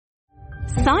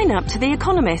Sign up to The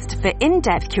Economist for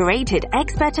in-depth curated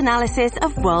expert analysis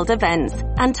of world events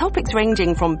and topics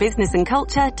ranging from business and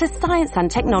culture to science and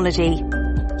technology.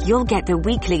 You'll get the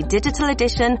weekly digital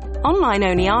edition,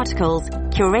 online-only articles,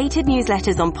 curated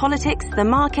newsletters on politics, the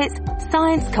markets,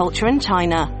 science, culture and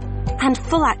China, and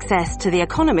full access to The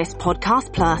Economist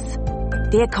Podcast Plus.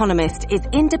 The Economist is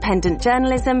independent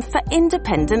journalism for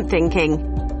independent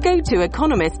thinking. Go to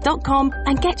economist.com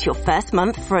and get your first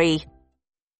month free.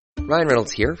 Ryan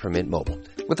Reynolds here from Mint Mobile.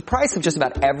 With the price of just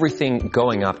about everything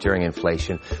going up during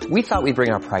inflation, we thought we'd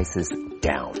bring our prices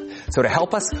down. So to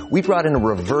help us, we brought in a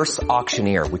reverse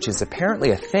auctioneer, which is apparently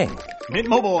a thing. Mint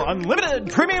Mobile Unlimited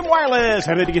Premium Wireless.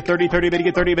 How did you get 30, 30, bet you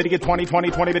get 30, bet you get 20,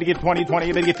 20, 20, bet you get 20,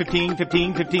 20, bet you get 15,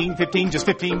 15, 15, 15, just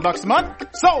 $15 a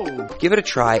month? Sold! Give it a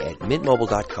try at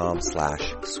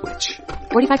mintmobile.com/switch.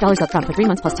 $45 up front for 3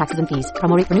 months plus taxes and fees.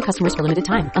 Promo rate for new customers for limited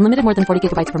time. Unlimited more than 40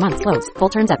 gigabytes per month. Slows full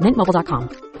terms at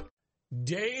mintmobile.com.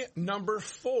 Day number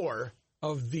 4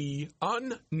 of the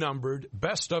unnumbered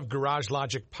Best of Garage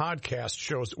Logic podcast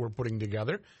shows that we're putting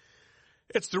together.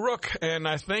 It's the Rook, and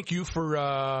I thank you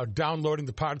for downloading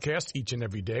the podcast each and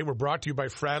every day. We're brought to you by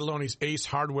Fratelloni's Ace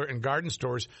Hardware and Garden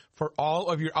Stores for all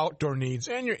of your outdoor needs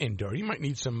and your indoor. You might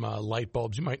need some light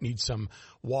bulbs. You might need some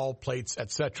wall plates,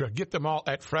 etc. Get them all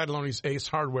at Fratelloni's Ace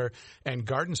Hardware and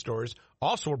Garden Stores.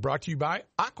 Also, we're brought to you by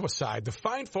Aquaside. The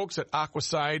fine folks at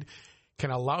Aquaside can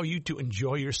allow you to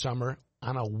enjoy your summer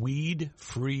on a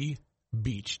weed-free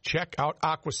beach. Check out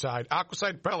Aquaside.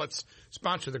 Aquaside Pellets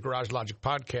sponsor the Garage Logic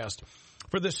podcast.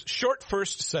 For this short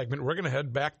first segment, we're going to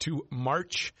head back to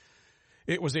March.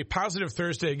 It was a positive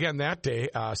Thursday again that day.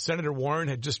 Senator Warren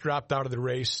had just dropped out of the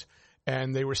race,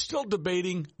 and they were still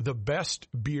debating the best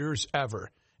beers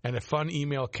ever. And a fun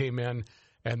email came in,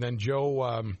 and then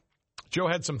Joe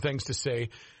had some things to say.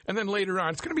 And then later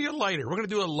on, it's going to be a lighter. We're going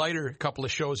to do a lighter couple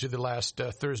of shows here the last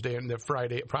Thursday and the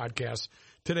Friday podcast.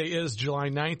 Today is July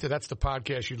 9th, and that's the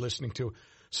podcast you're listening to.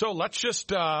 So let's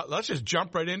just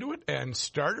jump right into it and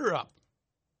start her up.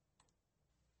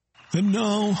 And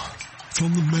now,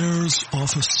 from the mayor's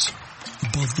office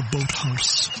above the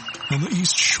boathouse on the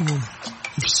east shore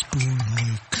of Spoon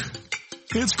Lake,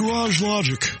 it's Garage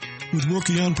Logic with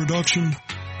Rookie on production,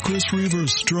 Chris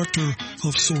Reavers, director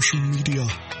of social media,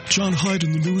 John Hyde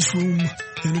in the newsroom,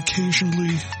 and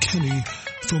occasionally Kenny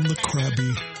from the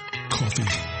Krabby Coffee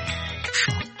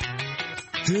Shop.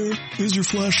 Here is your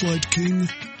flashlight king,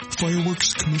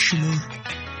 fireworks commissioner,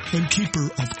 and keeper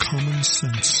of common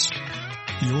sense,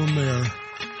 your mayor,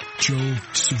 Joe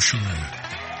Soucheray.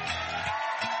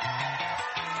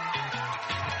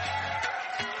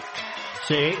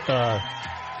 Say,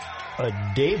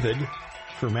 David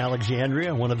from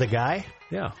Alexandria, one of the guy.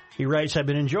 Yeah. He writes, I've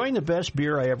been enjoying the best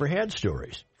beer I ever had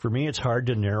stories. For me, it's hard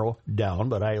to narrow down,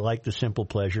 but I like the simple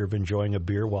pleasure of enjoying a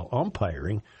beer while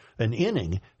umpiring an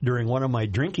inning during one of my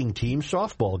drinking team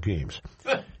softball games.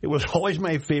 It was always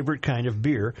my favorite kind of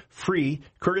beer, free,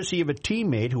 courtesy of a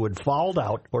teammate who had fouled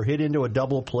out or hit into a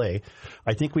double play.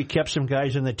 I think we kept some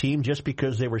guys on the team just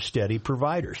because they were steady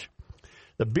providers.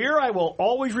 The beer I will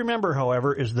always remember,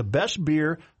 however, is the best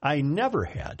beer I never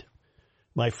had.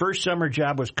 My first summer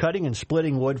job was cutting and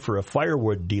splitting wood for a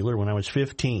firewood dealer when I was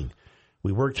 15.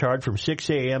 We worked hard from 6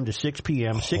 a.m. to 6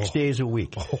 p.m., 6 days a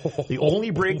week. The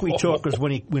only break we took was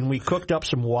when we cooked up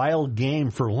some wild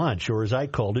game for lunch, or as I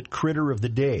called it, critter of the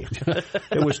day.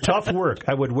 It was tough work.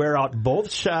 I would wear out both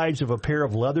sides of a pair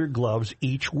of leather gloves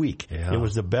each week. Yeah. It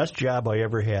was the best job I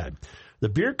ever had. The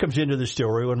beer comes into the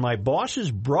story when my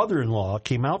boss's brother-in-law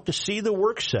came out to see the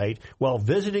work site while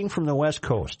visiting from the West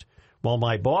Coast. While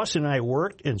my boss and I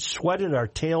worked and sweated our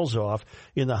tails off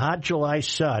in the hot July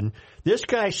sun, this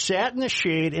guy sat in the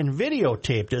shade and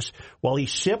videotaped us while he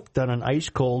sipped on an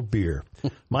ice-cold beer.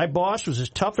 My boss was as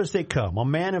tough as they come, a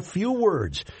man of few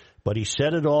words, but he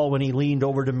said it all when he leaned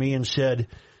over to me and said,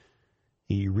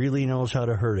 he really knows how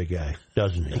to hurt a guy,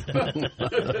 doesn't he?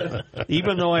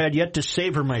 Even though I had yet to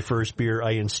savor my first beer,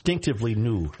 I instinctively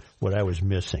knew what I was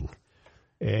missing.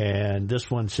 And this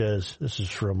one says, this is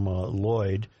from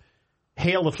Lloyd,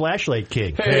 Hail the Flashlight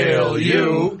King. Hail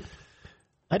you.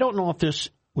 I don't know if this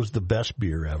was the best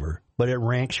beer ever, but it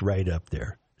ranks right up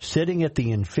there. Sitting at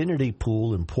the Infinity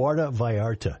Pool in Puerto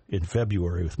Vallarta in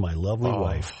February with my lovely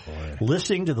wife,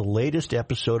 listening to the latest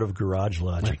episode of Garage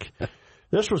Logic.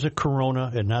 This was a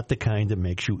Corona and not the kind that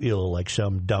makes you ill like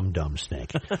some dum-dum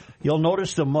snake. You'll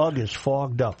notice the mug is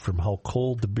fogged up from how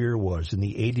cold the beer was in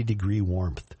the 80-degree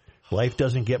warmth. Life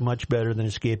doesn't get much better than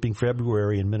escaping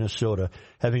February in Minnesota,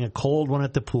 having a cold one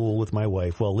at the pool with my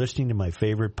wife while listening to my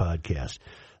favorite podcast.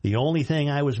 The only thing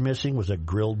I was missing was a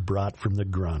grilled brat from the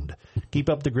Grund. Keep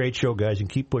up the great show, guys, and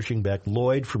keep pushing back.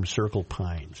 Lloyd from Circle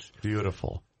Pines.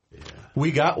 Beautiful. Yeah.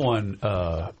 We got one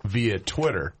via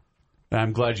Twitter. And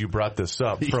I'm glad you brought this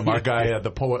up from our guy,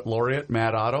 the poet laureate,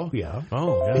 Matt Otto. Yeah.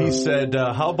 Oh, yeah. He said,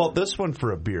 how about this one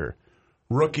for a beer?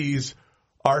 Rookies,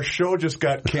 our show just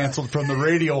got canceled from the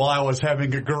radio while I was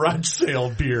having a garage sale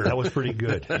beer. That was pretty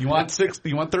good. You want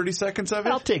 30 seconds of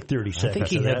it? I'll take 30 seconds. I think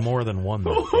he had more than one,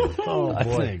 though. Oh, boy. I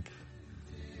think.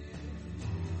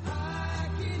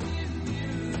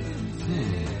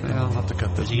 I'll have to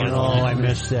cut this. I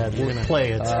missed that. We'll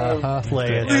play it. Play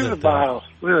it. Leave the bottle.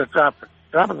 Leave it. Drop it.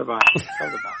 Drop in the bottle.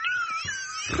 Drop the bottle.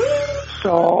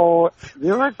 So, do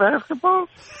you like basketballs?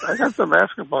 I got some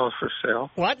basketballs for sale.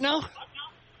 What now?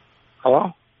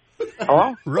 Hello?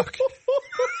 Hello? Rook.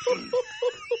 I'm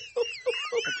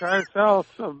trying to sell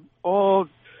some old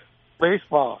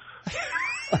baseballs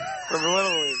from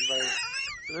Little League.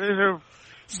 These are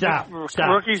Stop.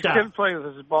 Rookies can play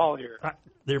with this ball here.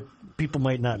 People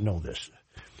might not know this.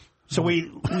 So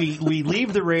we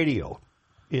leave the radio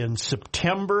in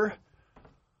September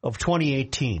of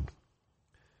 2018.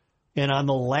 And on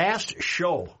the last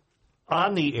show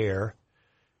on the air,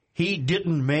 he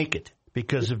didn't make it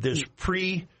because of this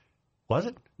was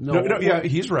it? No, yeah,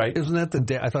 he's right. Isn't that the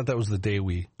day? I thought that was the day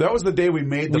That was the day we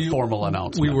made the formal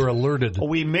announcement. We were alerted. Well,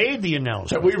 we made the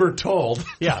announcement. We were told.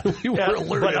 Yeah. We were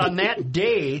alerted. But on that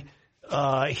day,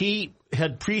 he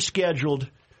had pre-scheduled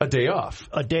a day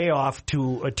off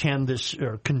to attend this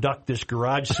or conduct this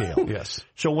garage sale. Yes.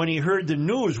 So when he heard the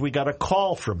news, we got a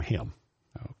call from him.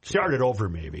 Okay. Start it over,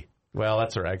 maybe. Well,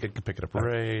 that's all right. I can pick it up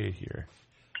right here.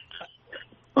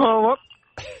 Oh, whoop.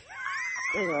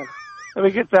 Hang on. Let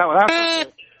me get that one.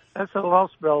 That's a low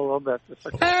spell a little bit.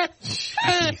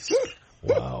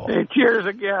 Wow. Hey, cheers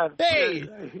again.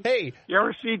 Hey. You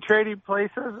ever see Trading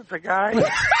Places with the guy?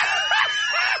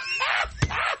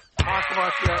 Talk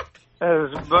about that.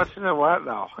 As much as what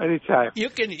now? Anytime. You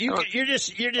can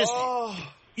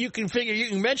figure you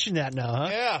can mention that now, huh?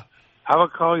 Yeah. I will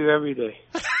call you every day.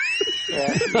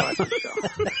 Yeah, you watch the show.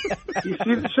 You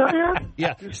see the show yet?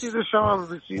 Yeah. You see the show? I've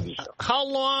never seen the show. How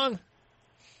long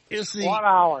is the 1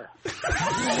 hour? Took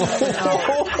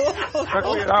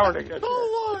me an hour to get there.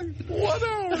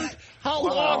 How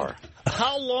long? 1 hour.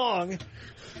 How long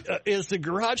is the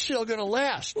garage sale going to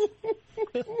last?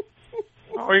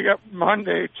 Oh, we got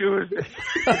Monday, Tuesday.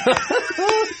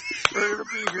 We're going to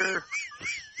be here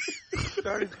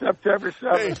starting September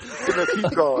 7th. It's going to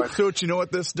keep going. So, you know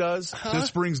what this does? Huh?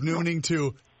 This brings nooning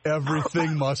to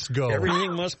everything must go.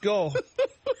 Everything must go.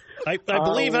 I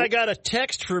believe I got a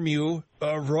text from you,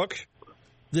 Rook,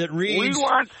 that reads... We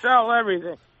want to sell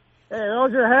everything. Hey,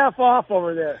 those are half off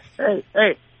over there.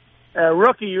 Hey,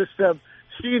 Rookie used to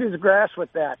seed his grass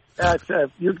with that. That's $5.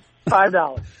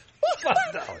 $5.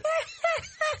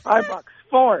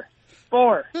 $5.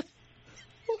 $4.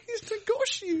 He's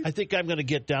negotiating. I think I'm going to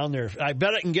get down there. I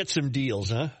bet I can get some deals,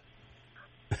 huh?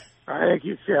 I think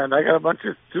you can. I got a bunch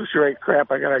of sushi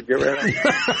crap I got to get rid of.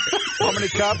 How many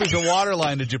copies of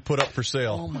Waterline did you put up for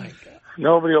sale? Oh, my God.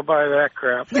 Nobody will buy that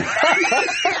crap.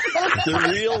 The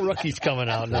real Rookie's coming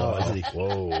out now, isn't he?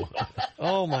 Whoa.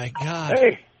 Oh, my God.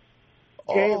 Hey,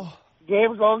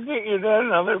 Gabe, go get you that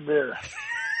another beer.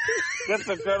 Get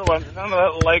the good ones. None of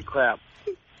that light crap.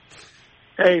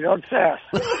 Hey, don't sass.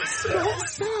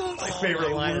 My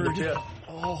favorite line of the bit.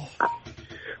 Oh.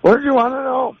 What did you want to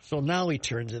know? So now he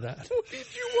turns it on. What did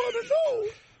you want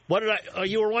to know?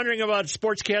 You were wondering about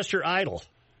Sportscaster Idol.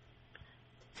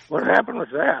 What happened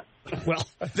with that? Well,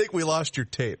 I think we lost your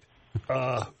tape.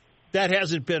 That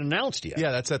hasn't been announced yet.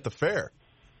 Yeah, that's at the fair.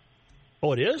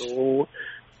 Oh, it is? So,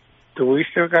 do we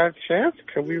still got a chance?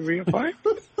 Can we reapply?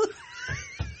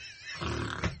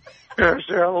 Is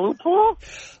there a loophole?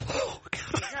 Oh, God.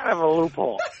 You gotta have a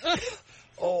loophole.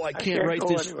 Oh, I can't write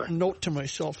this anywhere. Note to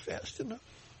myself fast enough.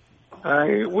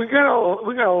 We got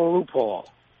a loophole.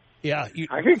 Yeah.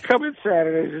 I can come in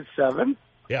Saturdays at 7.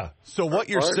 Yeah. So what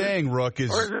you're saying, Rook, is...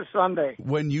 Or is it Sunday?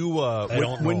 When you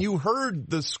when you heard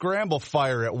the scramble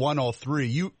fire at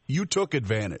 103, you took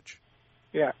advantage.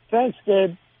 Yeah. Thanks,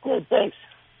 Gabe. Good, thanks.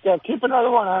 Yeah, keep another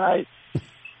one on ice.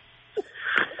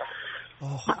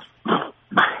 Oh.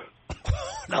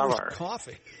 That was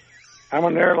coffee. I'm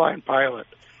an airline pilot.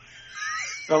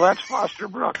 So that's Foster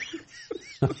Brooks.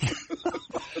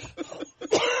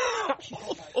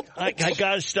 I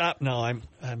got to stop now.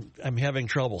 I'm having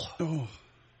trouble. Oh.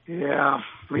 Yeah,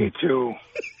 me too.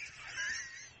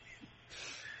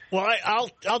 Well,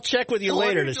 I'll check with you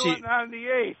later to see. What are you doing on the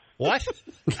 8th? What?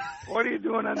 What are you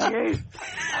doing on the 8th?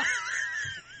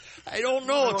 I don't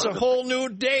know. It's a whole new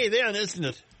day then, isn't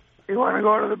it? You want to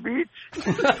go to the beach?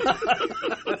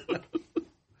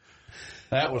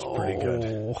 That was pretty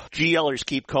good. GLers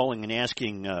keep calling and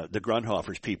asking the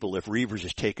Grunhoffers people if Reavers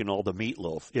has taken all the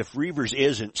meatloaf. If Reavers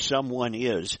isn't, someone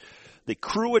is. The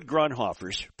crew at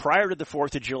Grunhoffers, prior to the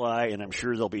 4th of July, and I'm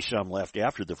sure there'll be some left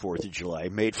after the 4th of July,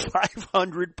 made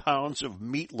 500 pounds of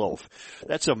meatloaf.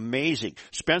 That's amazing.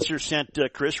 Spencer sent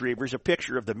Chris Reavers a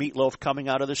picture of the meatloaf coming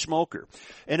out of the smoker.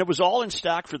 And it was all in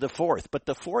stock for the 4th, but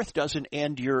the 4th doesn't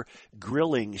end your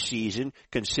grilling season.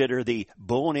 Consider the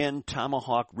bone-in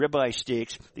tomahawk ribeye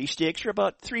steaks. These steaks are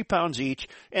about 3 pounds each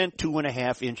and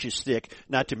 2.5 inches thick,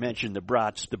 not to mention the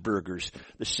brats, the burgers,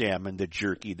 the salmon, the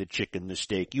jerky, the chicken, the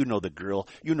steak. You know the grill.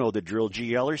 You know the drill,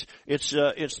 GLers. It's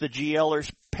the GLers'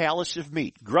 Palace of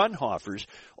Meat. Grunhoffers,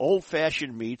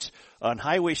 old-fashioned meats on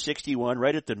Highway 61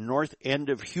 right at the north end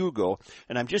of Hugo.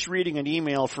 And I'm just reading an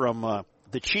email from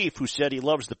the chief who said he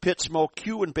loves the pit smoke,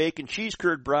 Q and bacon, cheese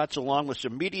curd brats along with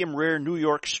some medium rare New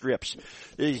York strips.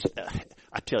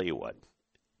 I tell you what,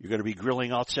 you're going to be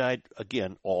grilling outside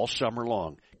again all summer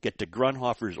long. Get to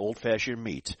Grunhoffers' old-fashioned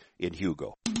meats in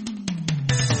Hugo.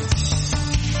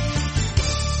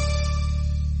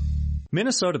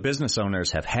 Minnesota business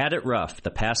owners have had it rough the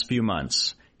past few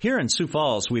months. Here in Sioux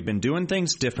Falls, we've been doing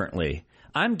things differently.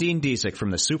 I'm Dean Diesick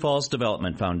from the Sioux Falls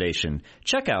Development Foundation.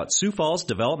 Check out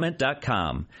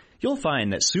SiouxFallsDevelopment.com. You'll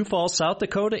find that Sioux Falls, South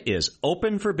Dakota is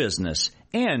open for business,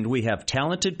 and we have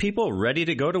talented people ready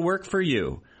to go to work for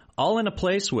you. All in a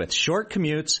place with short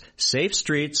commutes, safe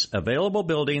streets, available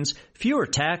buildings, fewer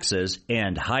taxes,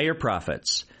 and higher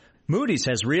profits. Moody's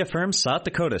has reaffirmed South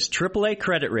Dakota's AAA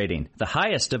credit rating, the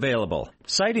highest available,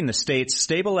 citing the state's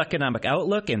stable economic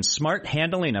outlook and smart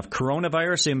handling of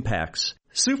coronavirus impacts.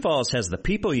 Sioux Falls has the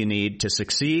people you need to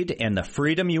succeed and the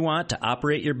freedom you want to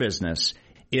operate your business.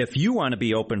 If you want to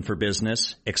be open for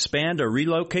business, expand or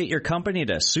relocate your company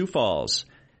to Sioux Falls.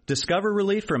 Discover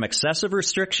relief from excessive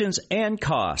restrictions and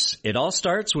costs. It all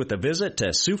starts with a visit to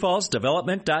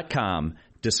SiouxFallsDevelopment.com.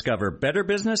 Discover better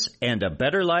business and a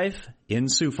better life in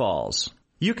Sioux Falls.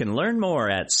 You can learn more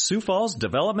at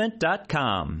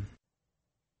SiouxFallsDevelopment.com.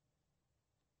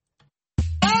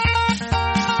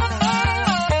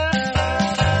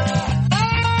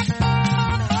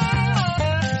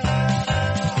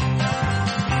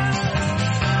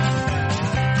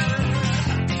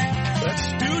 That's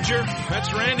Stooger.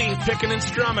 That's Randy picking and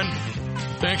strumming.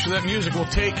 Thanks for that music. We'll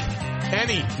take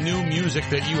any new music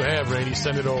that you have, Randy.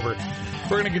 Send it over.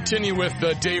 We're going to continue with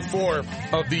day 4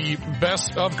 of the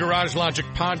Best of Garage Logic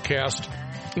podcast,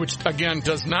 which, again,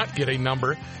 does not get a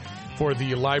number for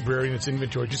the library in its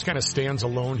inventory. It just kind of stands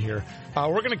alone here.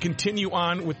 We're going to continue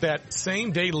on with that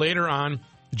same day later on.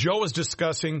 Joe was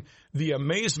discussing the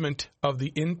amazement of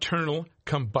the internal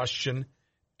combustion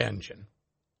engine.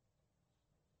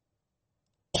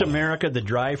 Across America, the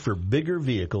drive for bigger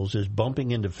vehicles is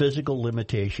bumping into physical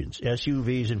limitations.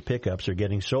 SUVs and pickups are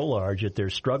getting so large that they're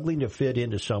struggling to fit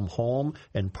into some home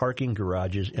and parking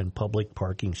garages and public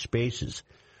parking spaces.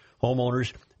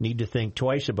 Homeowners need to think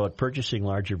twice about purchasing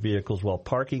larger vehicles, while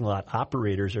parking lot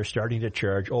operators are starting to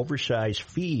charge oversized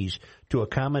fees to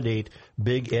accommodate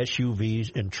big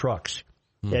SUVs and trucks.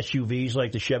 SUVs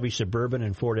like the Chevy Suburban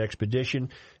and Ford Expedition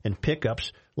and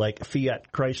pickups like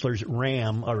Fiat Chrysler's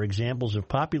Ram are examples of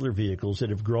popular vehicles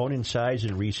that have grown in size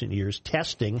in recent years,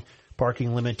 testing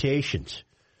parking limitations.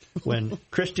 When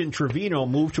Kristen Trevino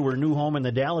moved to her new home in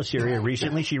the Dallas area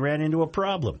recently, she ran into a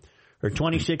problem. Her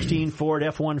 2016 Ford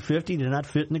F-150 did not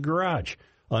fit in the garage.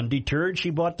 Undeterred,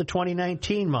 she bought the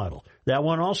 2019 model. That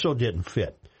one also didn't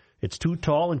fit. It's too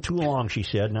tall and too long, she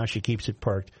said. Now she keeps it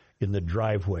parked in the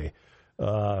driveway.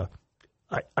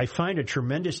 I find a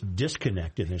tremendous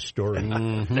disconnect in this story.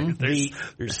 Mm-hmm.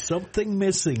 There's something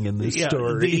missing in this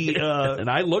story, and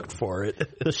I looked for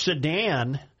it. The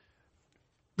sedan,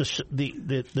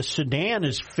 the sedan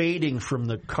is fading from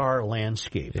the car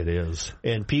landscape. It is,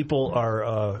 and people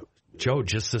are. Joe,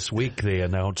 just this week they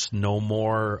announced no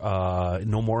more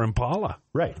Impala.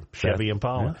 Right, Chevy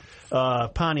Impala,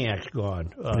 Pontiac's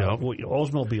gone,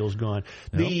 Oldsmobile's gone.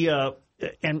 Yep.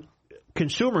 And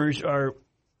consumers are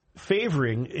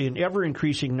favoring, in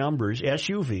ever-increasing numbers,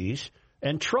 SUVs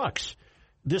and trucks.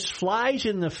 This flies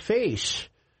in the face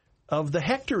of the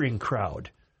hectoring crowd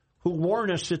who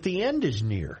warn us that the end is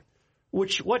near.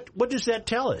 What does that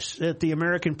tell us? That the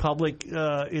American public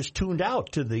is tuned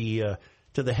out to the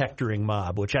hectoring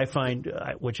mob, which I find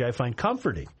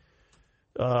comforting.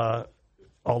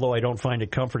 Although I don't find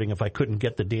it comforting if I couldn't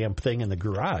get the damn thing in the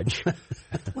garage.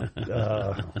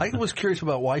 I was curious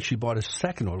about why she bought a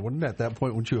second one. Wouldn't at that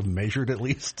point, wouldn't you have measured at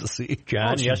least to see?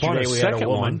 John, yesterday we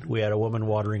had a woman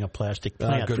watering a plastic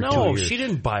plant for 2 years. No, she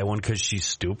didn't buy one because she's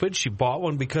stupid. She bought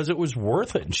one because it was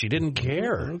worth it, and she didn't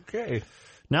care. Okay.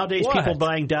 Nowadays, people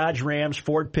buying Dodge Rams,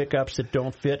 Ford pickups that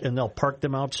don't fit, and they'll park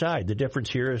them outside. The difference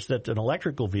here is that an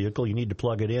electrical vehicle, you need to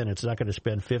plug it in. It's not going to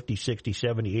spend 50, 60,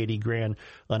 70, 80 grand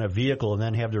on a vehicle and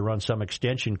then have to run some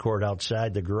extension cord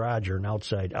outside the garage or an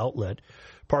outside outlet.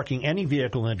 Parking any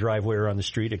vehicle in the driveway or on the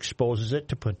street exposes it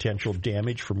to potential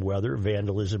damage from weather,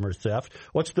 vandalism, or theft.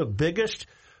 What's the biggest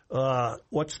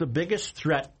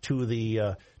threat to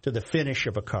the finish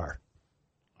of a car?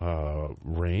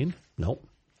 Rain? Nope.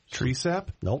 Tree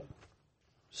sap? Nope.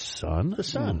 Sun? The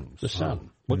sun. The sun.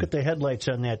 Look at the headlights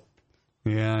on that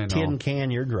tin can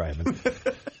you're driving.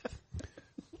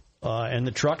 And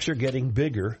the trucks are getting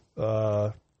bigger.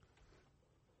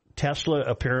 Tesla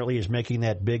apparently is making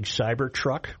that big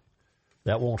Cybertruck.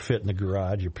 That won't fit in the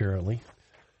garage, apparently.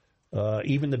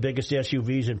 Even the biggest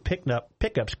SUVs and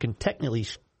pickups can technically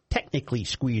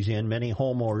squeeze in. Many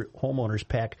homeowners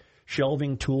pack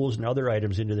shelving, tools, and other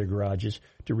items into their garages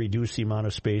to reduce the amount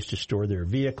of space to store their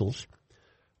vehicles.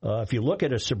 If you look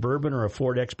at a Suburban or a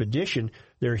Ford Expedition,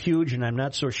 they're huge, and I'm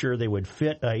not so sure they would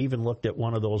fit. I even looked at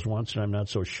one of those once, and I'm not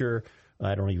so sure.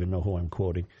 I don't even know who I'm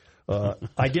quoting.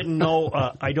 I didn't know.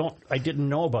 I didn't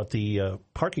know about the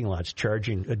parking lots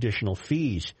charging additional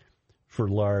fees for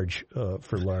large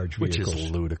vehicles, which is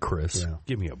ludicrous. Yeah.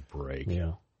 Give me a break.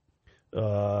 Yeah.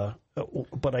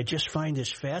 But I just find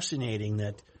this fascinating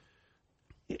that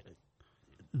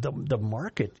the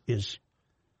market is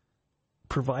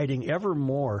providing ever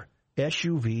more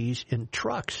SUVs and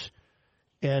trucks.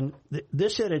 And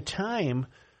this at a time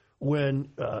when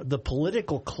the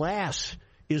political class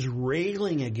is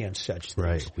railing against such things.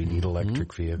 Right. We need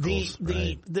electric vehicles.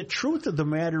 The truth of the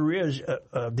matter is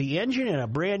the engine in a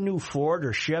brand new Ford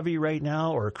or Chevy right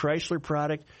now or a Chrysler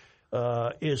product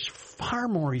is far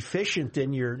more efficient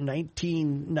than your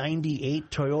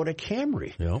 1998 Toyota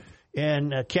Camry. Yep.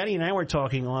 And Kenny and I were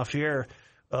talking off air.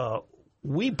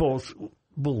 We both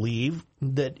believe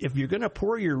that if you're going to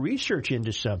pour your research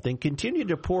into something, continue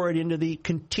to pour it into the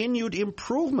continued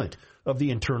improvement of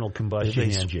the internal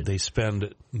combustion engine. They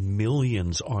spend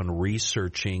millions on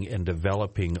researching and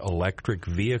developing electric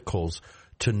vehicles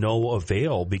to no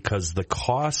avail because the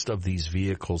cost of these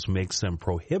vehicles makes them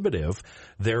prohibitive.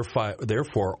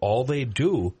 Therefore, all they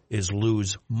do is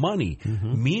lose money.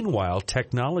 Mm-hmm. Meanwhile,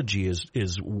 technology is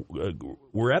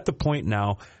we're at the point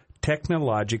now,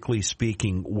 technologically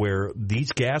speaking, where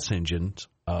these gas engines,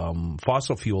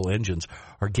 fossil fuel engines,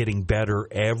 are getting better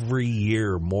every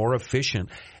year, more efficient.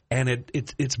 And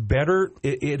it's better.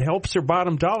 It helps their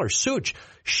bottom dollar. Such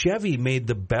Chevy made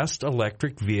the best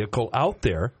electric vehicle out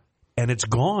there. And it's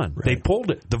gone. Right. They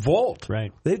pulled it. The Volt.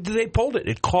 Right. They pulled it.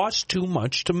 It costs too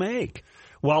much to make.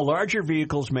 While larger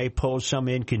vehicles may pose some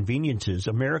inconveniences,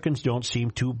 Americans don't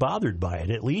seem too bothered by it,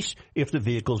 at least if the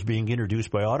vehicles being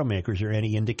introduced by automakers are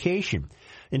any indication.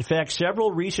 In fact,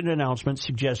 several recent announcements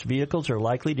suggest vehicles are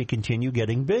likely to continue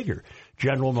getting bigger.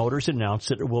 General Motors announced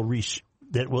that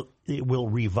it will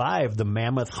revive the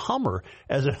Mammoth Hummer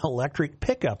as an electric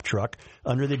pickup truck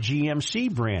under the GMC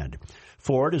brand.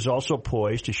 Ford is also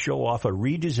poised to show off a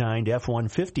redesigned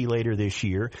F-150 later this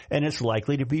year, and it's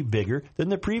likely to be bigger than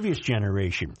the previous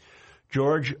generation.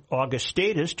 George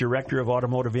Augustatus, Director of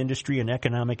Automotive Industry and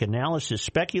Economic Analysis,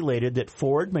 speculated that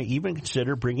Ford may even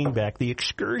consider bringing back the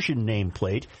Excursion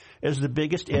nameplate as the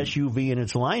biggest SUV in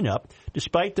its lineup,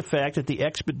 despite the fact that the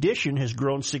Expedition has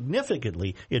grown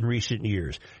significantly in recent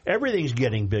years. Everything's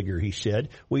getting bigger, he said.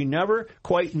 We never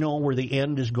quite know where the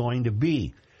end is going to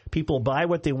be. People buy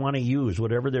what they want to use,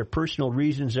 whatever their personal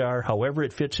reasons are, however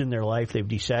it fits in their life, they've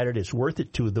decided it's worth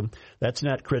it to them. That's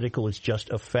not critical, it's just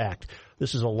a fact.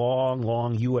 This is a long,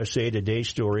 long USA Today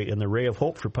story, and the ray of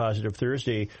hope for Positive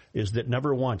Thursday is that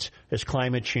never once has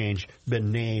climate change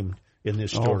been named in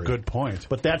this story. Oh, good point.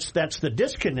 But that's the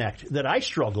disconnect that I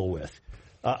struggle with.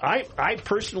 I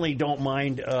personally don't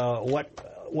mind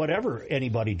whatever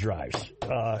anybody drives,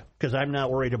 because I'm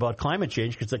not worried about climate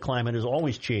change, because the climate has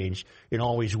always changed and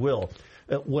always will.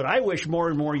 What I wish more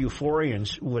and more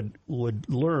euphorians would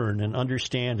learn and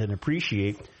understand and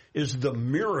appreciate is the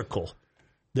miracle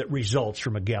that results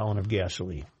from a gallon of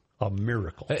gasoline. A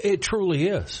miracle. It truly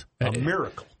is. A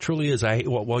miracle. Truly is.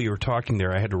 While you were talking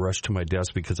there, I had to rush to my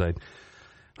desk because I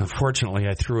Unfortunately,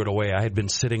 I threw it away. I had been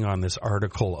sitting on this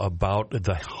article about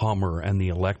the Hummer and the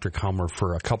electric Hummer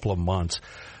for a couple of months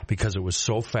because it was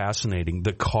so fascinating.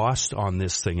 The cost on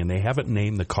this thing, and they haven't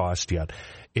named the cost yet,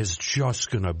 is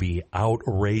just going to be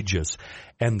outrageous.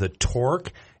 And the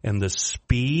torque and the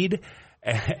speed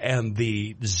and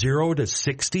the 0 to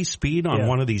 60 speed on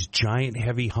one of these giant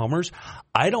heavy Hummers,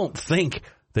 I don't think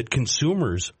that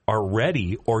consumers are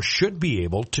ready or should be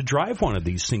able to drive one of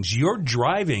these things. You're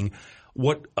driving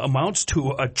what amounts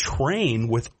to a train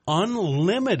with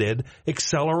unlimited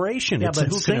acceleration. Yeah, it's but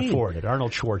insane. who can afford it?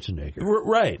 Arnold Schwarzenegger.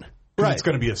 Right. It's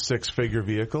going to be a 6-figure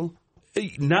vehicle.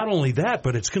 Not only that,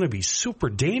 but it's going to be super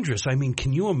dangerous. I mean,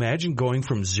 can you imagine going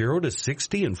from 0 to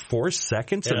 60 in 4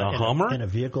 seconds in a Hummer? In a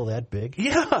vehicle that big?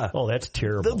 Yeah. Oh, that's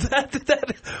terrible.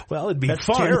 Well, it'd be That's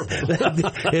fun.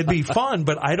 terrible. It'd be fun,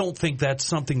 but I don't think that's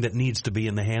something that needs to be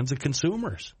in the hands of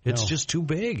consumers. It's just too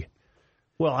big.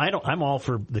 Well, I'm all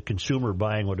for the consumer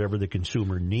buying whatever the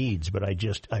consumer needs, but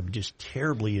I'm just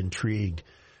terribly intrigued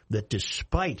that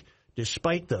despite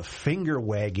the finger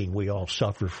wagging we all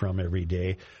suffer from every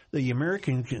day, the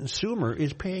American consumer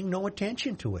is paying no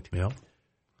attention to it. Yeah.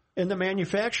 And the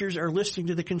manufacturers are listening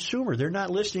to the consumer. They're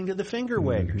not listening to the finger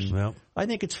waggers. Yeah. I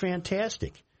think it's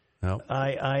fantastic.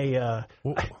 Yeah.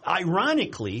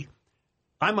 Ironically,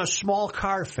 I'm a small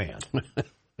car fan.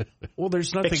 Well,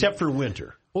 there's nothing except for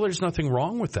winter. Well, there's nothing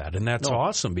wrong with that, and that's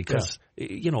awesome because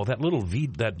that little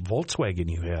that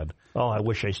Volkswagen you had. Oh, I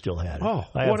wish I still had it. Oh,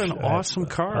 what an awesome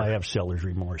car! I have seller's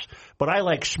remorse, but I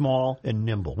like small and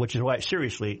nimble, which is why.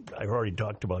 Seriously, I've already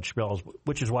talked about smells,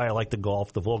 which is why I like the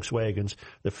Golf, the Volkswagens,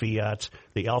 the Fiats,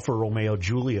 the Alfa Romeo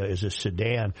Giulia is a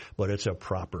sedan, but it's a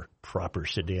proper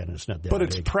sedan. It's not that. But big.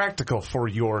 it's practical for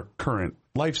your current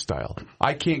lifestyle.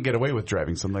 I can't get away with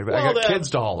driving something like that. I got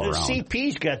kids to haul around. The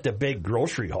CP's got the big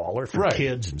grocery hauler for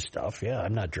kids and stuff. Yeah,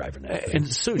 I'm not driving that thing.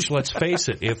 And Such, let's face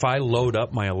it, if I load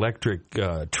up my electric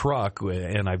truck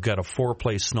and I've got a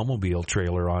 4-place snowmobile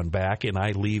trailer on back and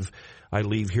I leave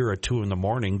here at 2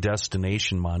 a.m,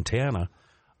 destination Montana,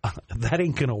 that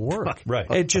ain't going to work. Right.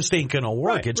 It just ain't going to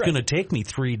work. Right, it's right. going to take me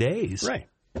 3 days. Right.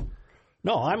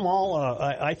 No, I'm all.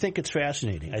 I think it's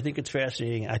fascinating. I think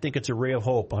it's a ray of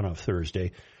hope on a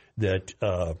Thursday that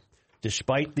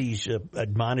despite these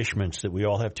admonishments that we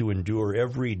all have to endure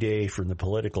every day from the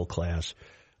political class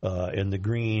and the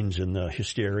Greens and the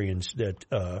hysterians, that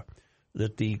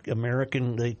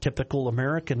the typical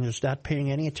American is not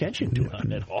paying any attention to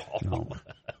it at all. No.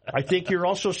 I think you're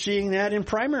also seeing that in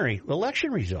primary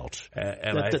election results.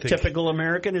 And that the typical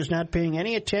American is not paying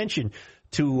any attention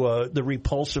to the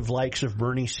repulsive likes of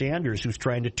Bernie Sanders, who's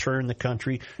trying to turn the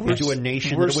country into a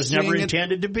nation that it was never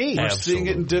intended to be. We're seeing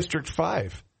it in District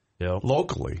 5,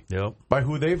 locally, by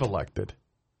who they've elected.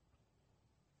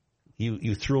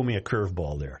 You threw me a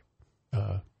curveball there.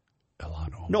 Ilhan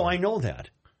Omar. No, I know that.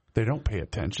 They don't pay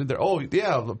attention.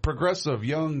 The progressive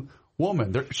young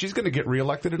woman. She's going to get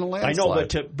reelected in a landslide. I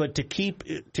know, but to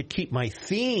keep my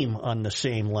theme on the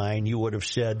same line, you would have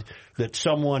said that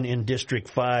someone in District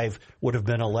 5 would have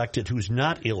been elected who's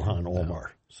not Ilhan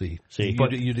Omar. See,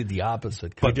 but you did the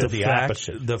opposite. But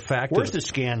the fact. Where's the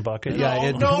scan bucket?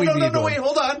 No, wait,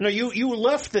 hold on. No, you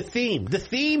left the theme. The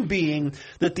theme being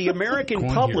that the American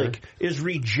public is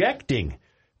rejecting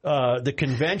the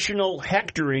conventional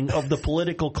hectoring of the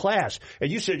political class. And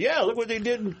you said, yeah, look what they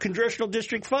did in Congressional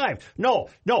District 5. No.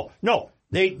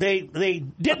 They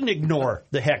didn't ignore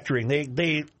the hectoring.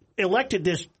 They elected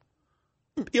this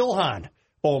Ilhan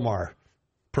Omar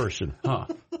person. Huh.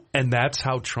 And that's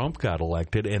how Trump got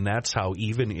elected, and that's how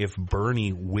even if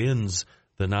Bernie wins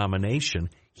the nomination,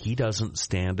 he doesn't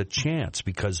stand a chance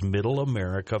because middle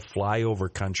America,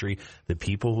 flyover country, the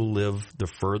people who live the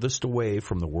furthest away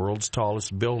from the world's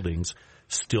tallest buildings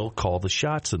still call the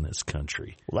shots in this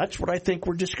country. Well, that's what I think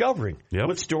we're discovering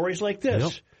with stories like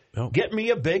this. Yep. Get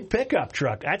me a big pickup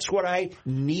truck. That's what I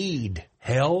need.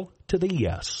 Hell to the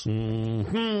yes.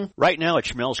 Mm-hmm. Right now at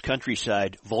Schmelz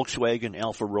Countryside, Volkswagen,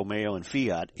 Alfa Romeo, and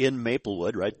Fiat in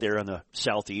Maplewood, right there on the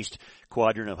southeast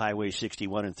quadrant of Highway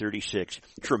 61 and 36.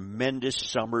 Tremendous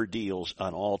summer deals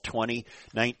on all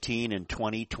 2019 and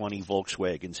 2020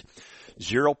 Volkswagens.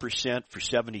 0% for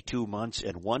 72 months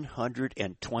and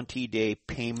 120-day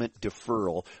payment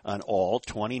deferral on all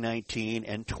 2019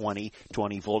 and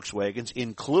 2020 Volkswagens,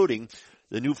 including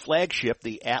the new flagship,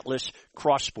 the Atlas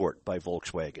Crossport by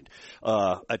Volkswagen.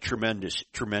 A tremendous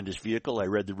vehicle. I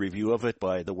read the review of it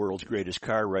by the world's greatest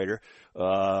car writer,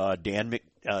 Dan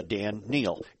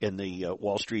Neal, in the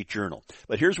Wall Street Journal.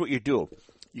 But here's what you do.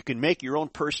 You can make your own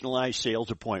personalized sales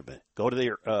appointment. Go to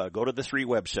the 3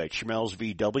 websites,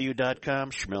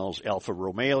 schmelzvw.com,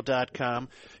 schmelzalfaromeo.com,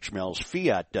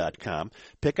 schmelzfiat.com.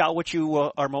 Pick out what you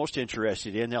are most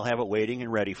interested in. They'll have it waiting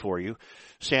and ready for you.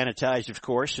 Sanitized, of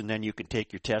course, and then you can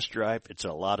take your test drive. It's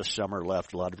a lot of summer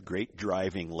left, a lot of great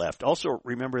driving left. Also,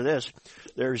 remember this,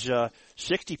 there's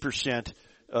 0%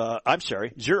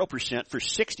 for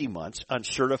 60 months on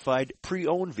certified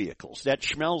pre-owned vehicles. That's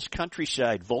Schmelz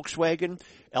Countryside, Volkswagen,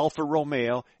 Alfa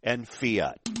Romeo, and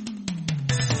Fiat.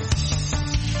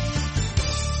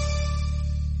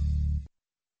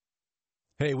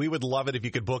 Hey, we would love it if you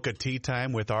could book a tee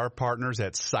time with our partners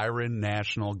at Siren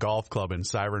National Golf Club in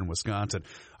Siren, Wisconsin.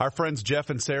 Our friends Jeff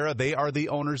and Sarah, they are the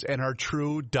owners and are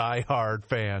true diehard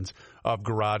fans of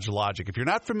Garage Logic. If you're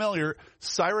not familiar,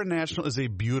 Siren National is a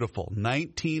beautiful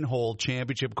 19-hole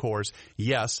championship course.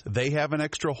 Yes, they have an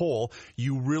extra hole.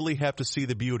 You really have to see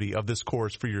the beauty of this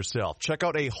course for yourself. Check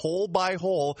out a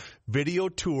hole-by-hole video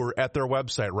tour at their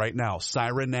website right now,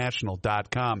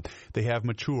 sirennational.com. They have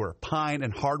mature pine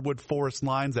and hardwood forest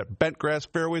lines that bent grass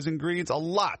fairways and greens, a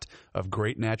lot of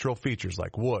great natural features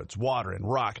like woods, water, and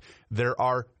rock. There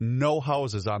are no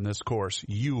houses on this course.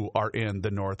 You are in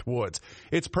the North Woods.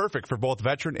 It's perfect for both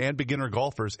veteran and beginner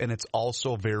golfers, and it's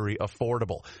also very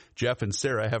affordable. Jeff and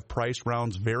Sarah have priced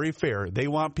rounds very fair. They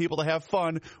want people to have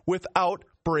fun without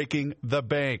breaking the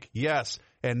bank. Yes,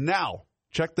 and now,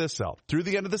 check this out. Through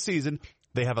the end of the season,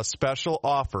 they have a special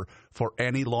offer for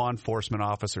any law enforcement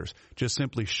officers. Just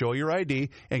simply show your ID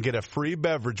and get a free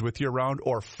beverage with your round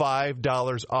or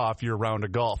 $5 off your round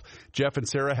of golf. Jeff and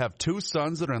Sarah have 2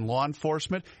 sons that are in law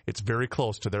enforcement. It's very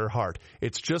close to their heart.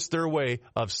 It's just their way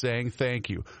of saying thank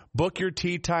you. Book your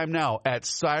tee time now at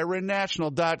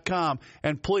sirennational.com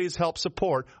and please help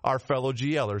support our fellow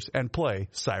GLers and play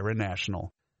Siren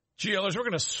National. GLers, we're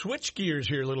going to switch gears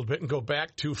here a little bit and go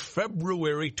back to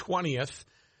February 20th.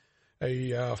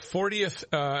 A 40th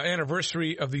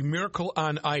anniversary of the Miracle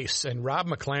on Ice, and Rob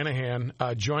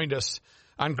McClanahan joined us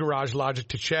on Garage Logic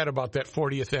to chat about that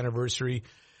 40th anniversary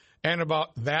and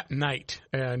about that night,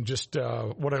 and just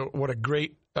what a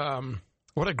great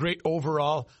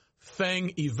overall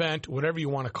event, whatever you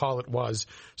want to call it was.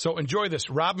 So enjoy this.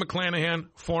 Rob McClanahan,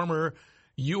 former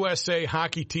USA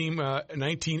hockey team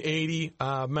 1980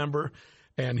 member,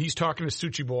 and he's talking to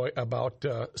Suchi Boy about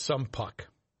some puck.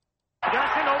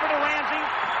 Johnson over to Ramsey.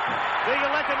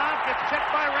 Villalekhanov gets checked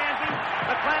by Ramsey.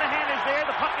 McClanahan is there.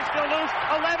 The puck is still loose.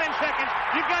 11 seconds.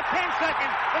 You've got 10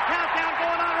 seconds. The countdown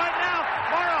going on right now.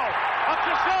 Morrow up to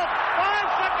Schultz.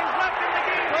 5 seconds left in the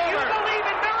game. Do you believe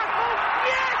in miracles?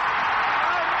 Yes!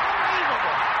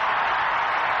 Unbelievable.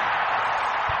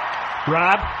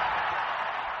 Rob?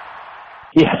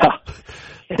 Yeah.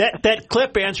 That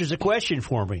clip answers a question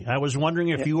for me. I was wondering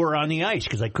if you were on the ice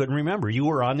because I couldn't remember. You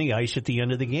were on the ice at the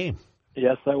end of the game.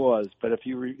 Yes, I was. But if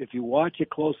you watch it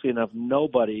closely enough,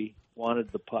 nobody wanted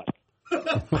the puck.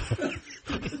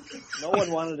 No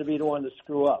one wanted to be the one to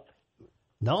screw up.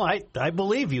 No, I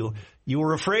believe you. You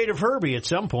were afraid of Herbie at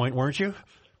some point, weren't you?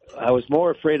 I was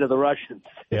more afraid of the Russians.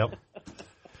 Yep.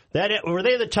 Were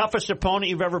they the toughest opponent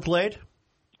you've ever played?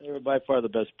 They were by far the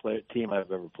best team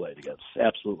I've ever played against.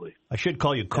 Absolutely. I should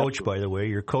call you coach, Absolutely. By the way.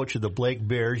 You're coach of the Blake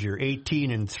Bears. You're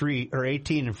 18-3 or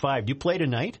 18-5. Do you play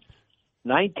tonight?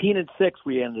 19-6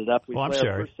 we ended up. We played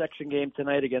our first section game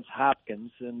tonight against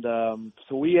Hopkins, and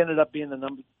so we ended up being the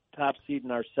top seed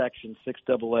in our section,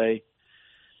 6AA,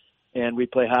 and we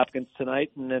play Hopkins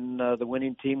tonight, and then the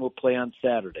winning team will play on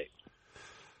Saturday.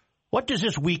 What does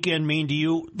this weekend mean to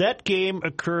you? That game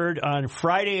occurred on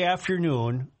Friday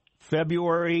afternoon,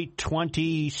 February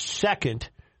 22nd,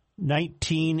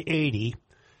 1980.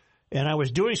 And I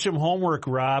was doing some homework,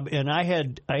 Rob, and I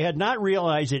had not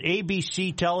realized that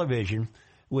ABC Television,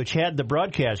 which had the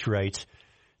broadcast rights,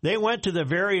 they went to the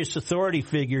various authority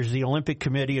figures, the Olympic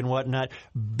Committee and whatnot,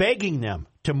 begging them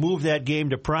to move that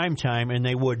game to prime time, and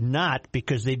they would not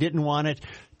because they didn't want it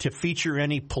to feature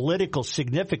any political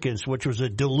significance, which was a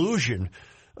delusion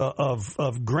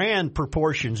of grand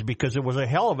proportions because it was it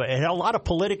had a lot of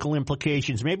political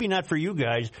implications, maybe not for you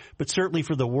guys, but certainly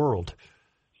for the world.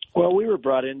 Well, we were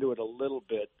brought into it a little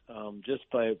bit just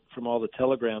from all the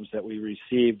telegrams that we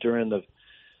received during the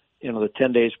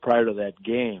 10 days prior to that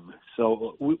game.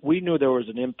 So we knew there was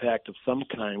an impact of some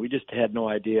kind. We just had no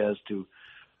idea as to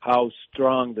how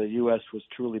strong the U.S. was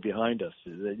truly behind us,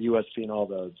 the U.S. being all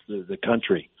the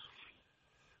country.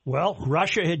 Well,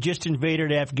 Russia had just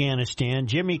invaded Afghanistan.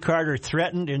 Jimmy Carter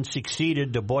threatened and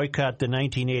succeeded to boycott the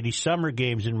 1980 Summer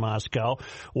Games in Moscow.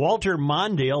 Walter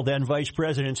Mondale, then vice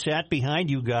president, sat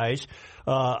behind you guys.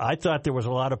 I thought there was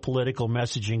a lot of political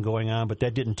messaging going on, but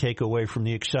that didn't take away from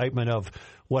the excitement of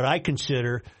what I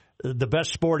consider the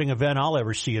best sporting event I'll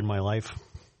ever see in my life.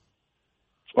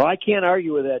 Well, I can't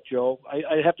argue with that, Joe.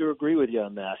 I have to agree with you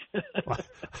on that.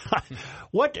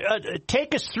 What?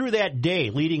 Take us through that day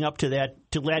leading up to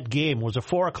that game. It was a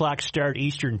 4:00 start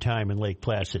Eastern time in Lake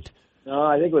Placid. No,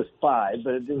 I think it was 5,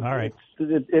 but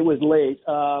it was late.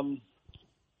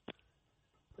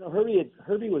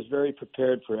 Herbie was very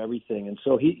prepared for everything, and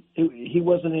so he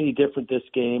wasn't any different this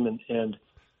game, and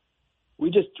we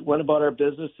just went about our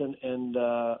business, and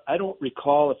I don't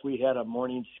recall if we had a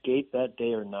morning skate that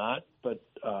day or not, but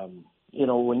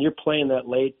when you're playing that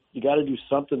late, you got to do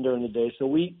something during the day. So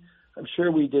I'm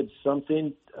sure we did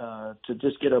something to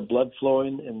just get our blood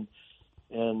flowing, and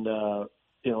in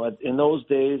those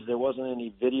days there wasn't any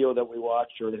video that we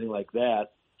watched or anything like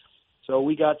that. So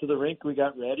we got to the rink, we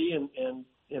got ready, and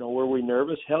were we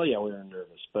nervous? Hell yeah, we were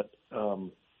nervous, but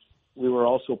we were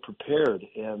also prepared,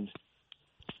 and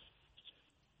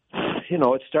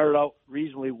it started out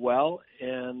reasonably well,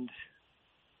 and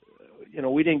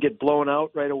we didn't get blown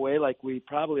out right away like a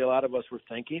lot of us were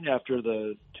thinking after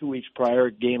the 2 weeks prior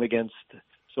game against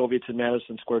Soviets in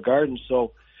Madison Square Garden.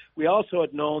 So we also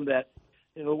had known that,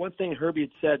 one thing Herbie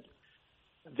had said,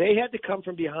 they had to come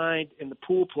from behind in the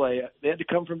pool play. They had to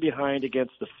come from behind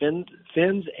against the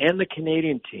Finns and the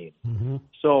Canadian team. Mm-hmm.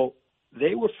 So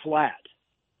they were flat.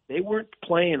 They weren't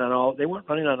running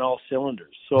on all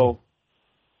cylinders. So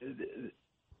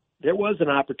there was an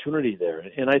opportunity there.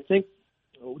 And I think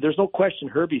there's no question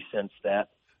Herbie sensed that.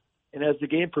 And as the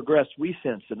game progressed, we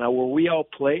sensed it. Now, were we all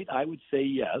played? I would say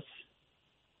yes.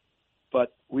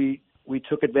 But we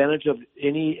took advantage of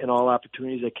any and all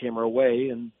opportunities that came our way,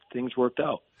 and things worked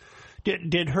out.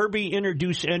 Did Herbie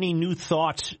introduce any new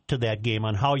thoughts to that game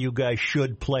on how you guys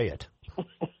should play it?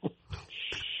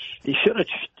 He should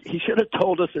have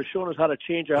told us or shown us how to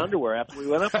change our underwear after we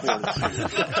went up for it.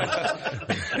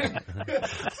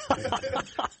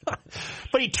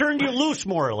 But he turned you loose,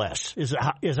 more or less, is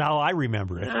how I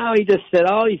remember it. No,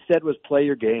 all he said was play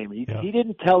your game. He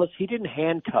didn't tell us, he didn't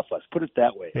handcuff us, put it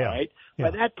that way, right?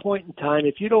 Yeah. By that point in time,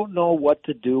 if you don't know what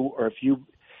to do, or if you're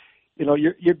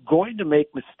going to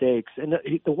make mistakes. And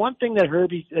the one thing that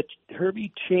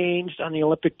Herbie changed on the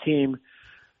Olympic team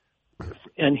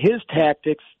and his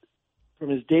tactics from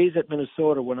his days at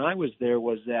Minnesota when I was there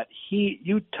was that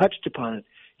you touched upon it,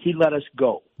 he let us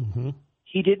go. Mm-hmm.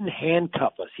 He didn't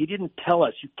handcuff us. He didn't tell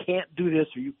us you can't do this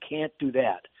or you can't do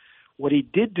that. What he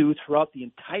did do throughout the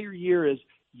entire year is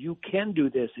you can do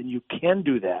this and you can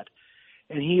do that.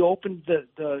 And he opened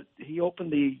the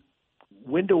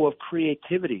window of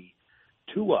creativity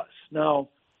to us. Now,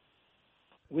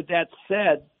 with that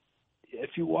said,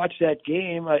 if you watch that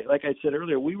game, like I said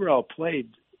earlier, we were outplayed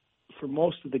for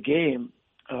most of the game.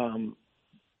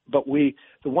 But the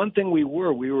one thing we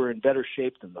were in better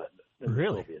shape than the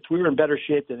Soviets. We were in better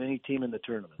shape than any team in the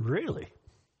tournament. Really?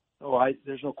 Oh,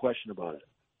 there's no question about it.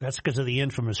 That's because of the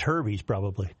infamous Herbies,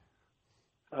 probably.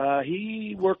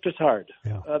 He worked us hard.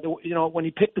 Yeah. When he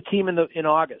picked the team in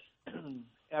August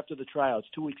after the tryouts,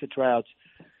 2 weeks of tryouts,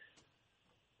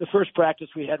 the first practice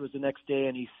we had was the next day,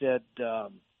 and he said,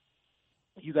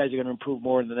 you guys are going to improve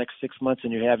more in the next 6 months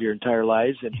than you have your entire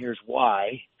lives, and here's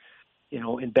why.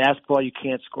 In basketball, you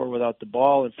can't score without the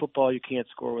ball. In football, you can't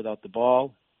score without the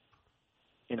ball.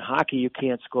 In hockey, you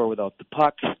can't score without the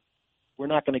puck. We're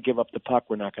not going to give up the puck.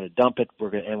 We're not going to dump it.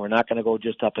 We're not going to go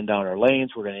just up and down our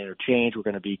lanes. We're going to interchange. We're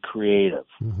going to be creative.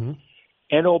 Mm-hmm.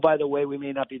 And, by the way, we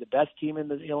may not be the best team in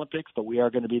the Olympics, but we are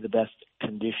going to be the best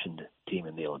conditioned team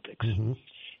in the Olympics. Mm-hmm.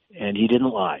 And he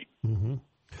didn't lie. Mm-hmm.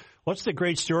 What's the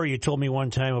great story you told me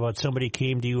one time about somebody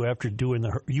came to you after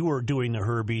you were doing the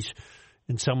Herbies,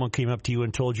 and someone came up to you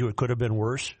and told you it could have been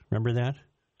worse? Remember that?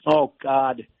 Oh,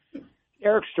 God.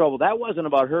 Eric Strobel. That wasn't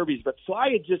about Herbies, but so I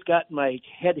had just gotten my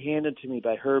head handed to me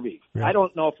by Herbie. Right. I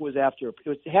don't know if it was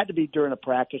it had to be during a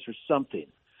practice or something.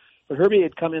 But Herbie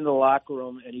had come into the locker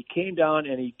room, and he came down,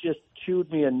 and he just chewed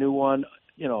me a new one,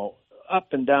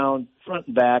 up and down, front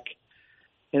and back.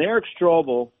 And Eric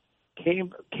Strobel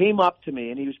came up to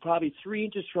me, and he was probably 3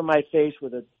 inches from my face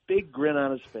with a big grin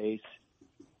on his face.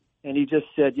 And he just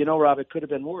said, Rob, it could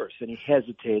have been worse. And he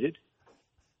hesitated.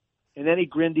 And then he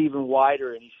grinned even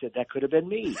wider, and he said, that could have been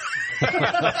me.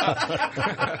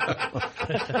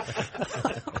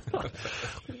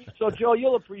 So, Joe,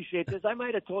 you'll appreciate this. I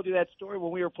might have told you that story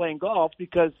when we were playing golf,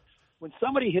 because when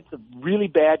somebody hits a really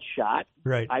bad shot,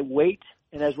 right, I wait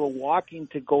And as we're walking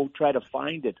to go try to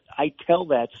find it, I tell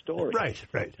that story.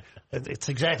 Right. It's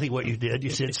exactly what you did. You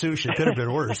said sushi. It could have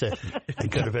been worse.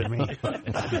 It could have been me.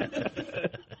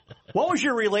 What was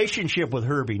your relationship with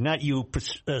Herbie? Not you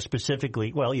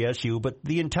specifically. Well, yes, you, but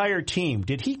the entire team.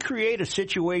 Did he create a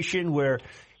situation where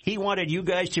he wanted you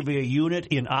guys to be a unit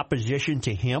in opposition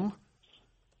to him?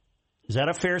 Is that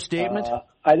a fair statement?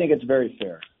 I think it's very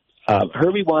fair.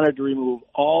 Herbie wanted to remove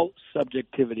all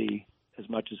subjectivity as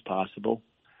much as possible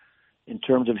in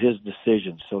terms of his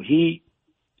decisions. So he,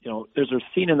 there's a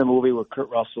scene in the movie where Kurt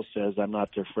Russell says, "I'm not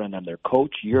their friend, I'm their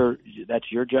coach.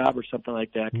 That's your job," or something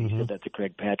like that. Mm-hmm. He said that to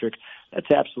Craig Patrick. That's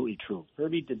absolutely true.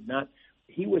 Herbie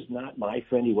he was not my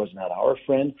friend. He was not our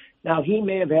friend. Now, he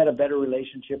may have had a better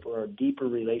relationship or a deeper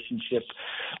relationship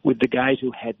with the guys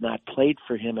who had not played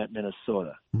for him at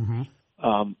Minnesota.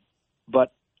 Mm-hmm.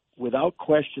 But without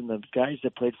question, the guys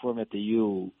that played for him at the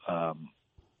U,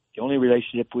 the only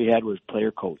relationship we had was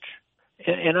player-coach.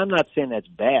 And I'm not saying that's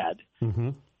bad. Mm-hmm.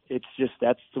 It's just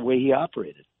that's the way he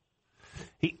operated.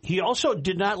 He also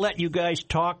did not let you guys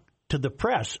talk to the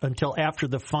press until after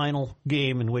the final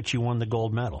game in which you won the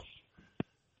gold medal.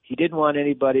 He didn't want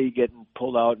anybody getting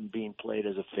pulled out and being played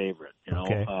as a favorite.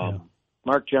 Okay.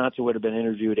 Mark Johnson would have been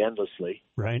interviewed endlessly,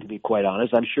 right? To be quite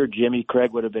honest. I'm sure Jimmy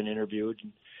Craig would have been interviewed.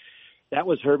 And that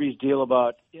was Herbie's deal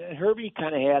about Herbie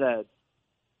kind of had a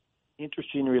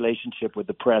interesting relationship with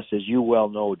the press, as you well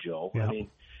know, Joe. Yeah. I mean,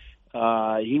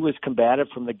 he was combative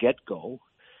from the get-go,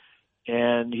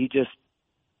 and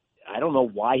I don't know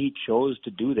why he chose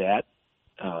to do that.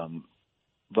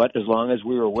 But as long as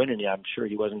we were winning, I'm sure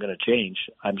he wasn't going to change.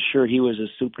 I'm sure he was as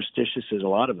superstitious as a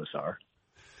lot of us are.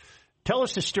 Tell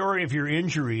us the story of your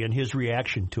injury and his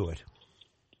reaction to it.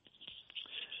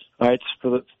 All right,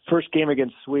 for the first game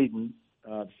against Sweden,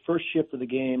 first shift of the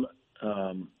game,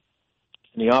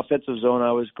 in the offensive zone,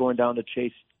 I was going down to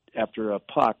chase after a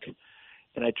puck,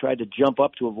 and I tried to jump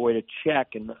up to avoid a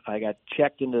check, and I got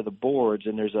checked into the boards,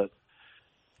 and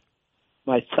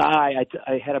my thigh,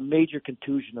 I had a major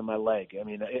contusion in my leg. I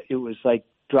mean, it was like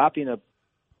dropping a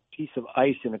piece of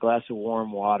ice in a glass of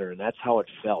warm water, and that's how it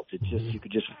felt. It just, you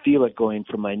could just feel it going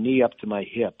from my knee up to my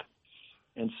hip.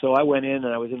 And so I went in,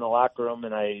 and I was in the locker room,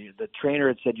 and the trainer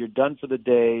had said, "You're done for the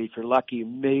day. If you're lucky, you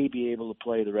may be able to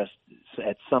play the rest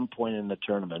at some point in the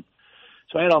tournament."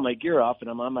 So I had all my gear off, and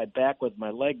I'm on my back with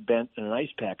my leg bent and an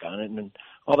ice pack on it. And then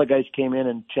all the guys came in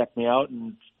and checked me out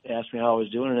and asked me how I was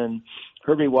doing. And then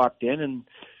Herbie walked in, and,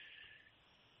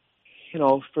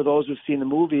 for those who've seen the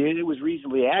movie, it was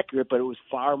reasonably accurate, but it was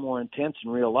far more intense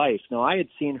in real life. Now, I had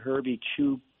seen Herbie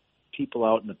chew people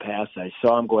out in the past. I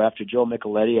saw him go after Joe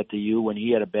Micheletti at the U when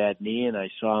he had a bad knee, and I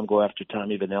saw him go after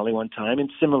Tommy Vannelli one time in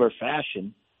similar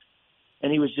fashion.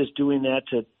 And he was just doing that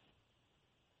to,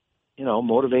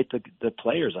 motivate the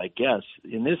players, I guess.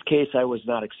 In this case, I was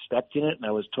not expecting it, and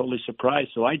I was totally surprised.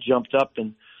 So I jumped up,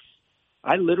 and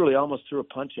I literally almost threw a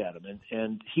punch at him.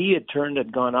 And he had turned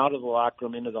and gone out of the locker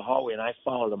room into the hallway, and I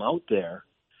followed him out there.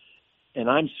 And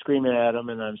I'm screaming at him,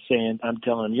 and I'm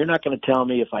telling him, "You're not going to tell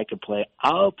me if I can play.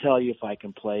 I'll tell you if I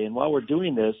can play." And while we're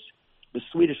doing this, the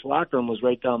Swedish locker room was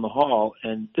right down the hall,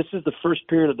 and this is the first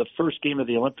period of the first game of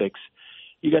the Olympics.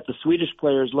 You got the Swedish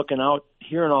players looking out,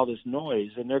 hearing all this noise,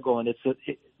 and they're going,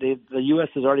 the U.S.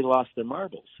 has already lost their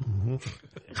marbles. Mm-hmm.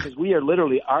 Because we are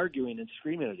literally arguing and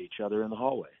screaming at each other in the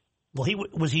hallway. Well,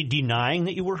 was he denying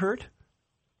that you were hurt?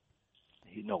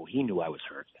 No, he knew I was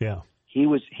hurt. Yeah.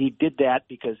 He did that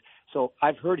because, so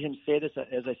I've heard him say this,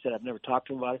 as I said, I've never talked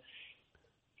to him about it.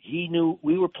 He knew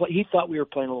he thought we were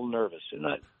playing a little nervous. And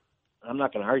I'm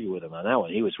not going to argue with him on that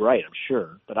one. He was right, I'm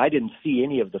sure. But I didn't see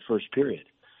any of the first period.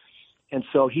 And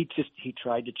so he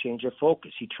tried to change our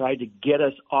focus. He tried to get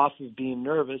us off of being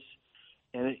nervous.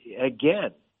 And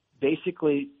again,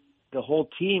 basically the whole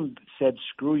team said,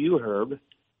 "Screw you, Herb."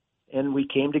 And we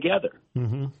came together.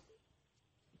 Mm-hmm.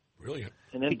 Brilliant.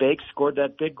 And then Bake scored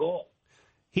that big goal.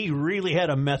 He really had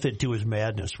a method to his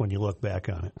madness when you look back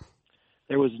on it.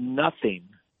 There was nothing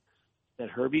that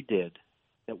Herbie did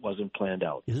that wasn't planned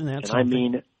out. Isn't that something? I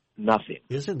mean nothing.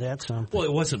 Isn't that something? Well,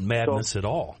 it wasn't madness at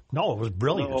all. No, it was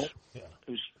brilliance. No, yeah.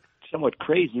 It was somewhat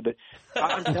crazy, but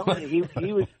I'm telling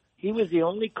you, he was the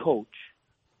only coach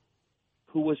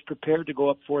who was prepared to go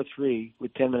up 4-3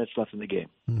 with 10 minutes left in the game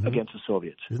against the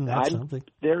Soviets. Isn't that something?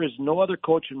 There is no other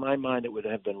coach in my mind that would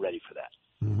have been ready for that.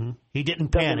 Mm-hmm. He didn't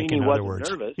panic, in other words.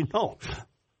 Nervous. No.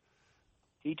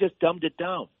 He just dumbed it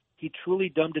down. He truly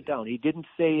dumbed it down. He didn't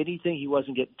say anything. He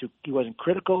wasn't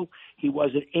critical. He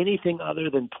wasn't anything other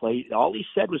than play. All he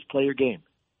said was play your game.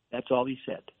 That's all he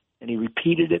said. And he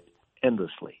repeated it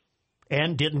endlessly.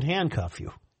 And didn't handcuff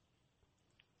you.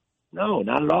 No,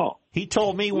 not at all. He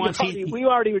told me once we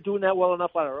already were doing that well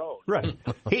enough on our own. Right.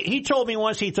 He told me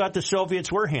once he thought the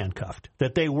Soviets were handcuffed,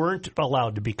 that they weren't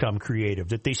allowed to become creative,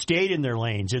 that they stayed in their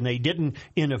lanes and they didn't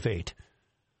innovate.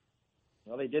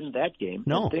 Well, they didn't that game.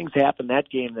 No. And things happened that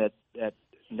game that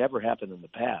never happened in the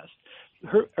past.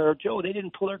 Joe, they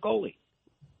didn't pull their goalie.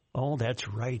 Oh, that's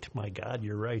right. My God,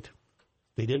 you're right.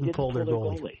 They didn't pull their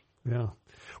goalie. Yeah.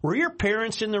 Were your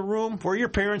parents in the room? Were your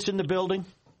parents in the building?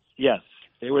 Yes.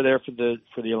 They were there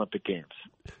for the Olympic Games.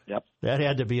 Yep. That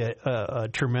had to be a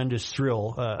tremendous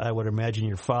thrill. I would imagine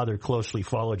your father closely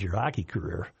followed your hockey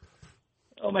career.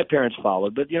 Oh, my parents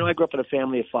followed, but I grew up in a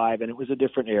family of 5, and it was a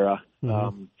different era.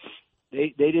 Mm-hmm.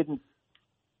 They didn't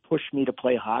push me to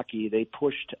play hockey. They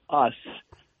pushed us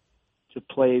to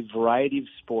play a variety of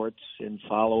sports and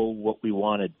follow what we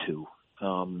wanted to.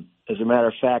 As a matter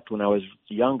of fact, when I was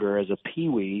younger, as a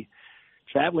peewee,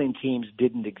 traveling teams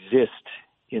didn't exist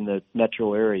in the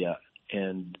metro area,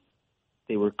 and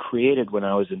they were created when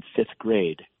I was in 5th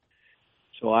grade.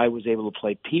 So I was able to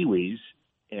play peewees,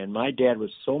 and my dad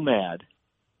was so mad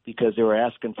because they were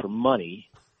asking for money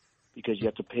because you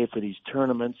have to pay for these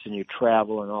tournaments and you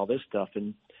travel and all this stuff.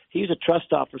 And he was a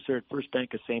trust officer at First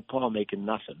Bank of St. Paul making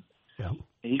nothing. Yeah.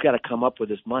 And he's got to come up with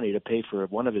his money to pay for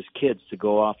one of his kids to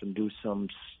go off and do some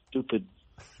stupid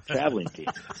traveling team.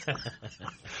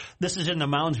 This is in the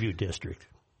Moundsview district.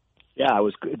 Yeah, it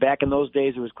was back in those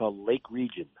days. It was called Lake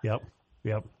Region. Yep.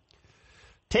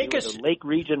 Take us the Lake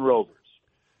Region Rovers.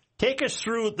 Take us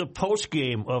through the post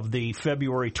game of the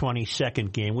February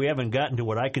 22nd game. We haven't gotten to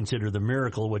what I consider the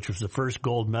miracle, which was the first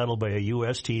gold medal by a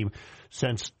U.S. team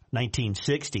since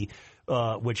 1960,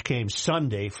 which came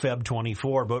Sunday, Feb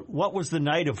 24. But what was the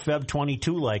night of Feb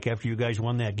 22 like after you guys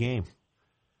won that game?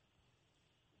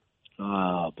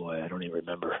 Oh boy, I don't even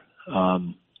remember.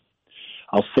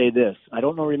 I'll say this. I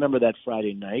don't remember that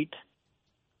Friday night.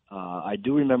 I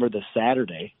do remember the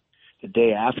Saturday, the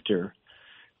day after.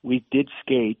 We did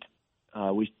skate.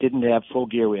 We didn't have full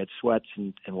gear. We had sweats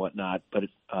and whatnot, but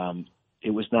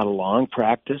it was not a long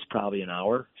practice, probably an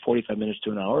hour, 45 minutes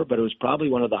to an hour, but it was probably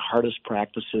one of the hardest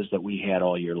practices that we had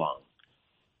all year long.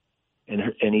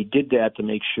 And he did that to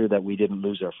make sure that we didn't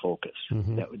lose our focus.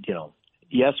 Mm-hmm. That,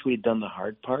 yes, we'd done the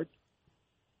hard part,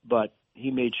 but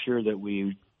he made sure that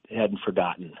we hadn't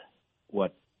forgotten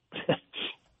what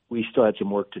we still had some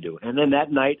work to do. And then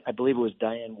that night, I believe it was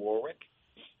Diane Warwick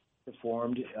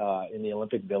performed in the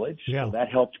Olympic Village. Yeah. So that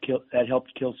helped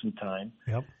kill some time.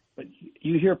 Yep. But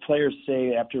you hear players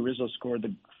say after Rizzo scored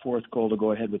the 4th goal to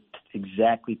go ahead with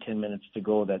exactly 10 minutes to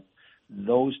go that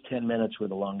those 10 minutes were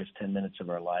the longest 10 minutes of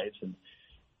our lives.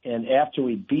 And after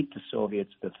we beat the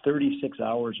Soviets, the 36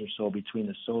 hours or so between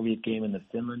the Soviet game and the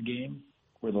Finland game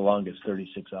were the longest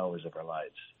 36 hours of our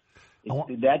lives.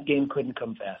 That game couldn't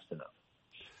come fast enough.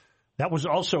 That was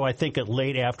also, I think, a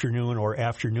late afternoon or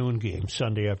afternoon game,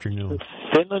 Sunday afternoon.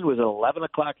 Finland was at 11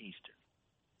 o'clock Eastern.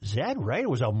 Is that right? It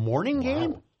was a morning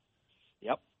game?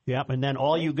 Yep. Yep, and then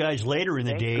all you guys later in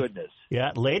the day. Thank goodness.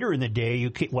 Yeah, later in the day,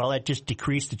 that just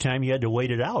decreased the time you had to wait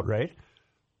it out, right?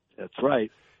 That's right.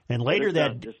 And later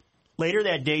that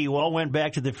day, you all went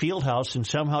back to the field house, and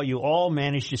somehow you all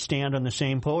managed to stand on the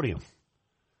same podium.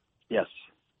 Yes.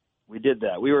 We did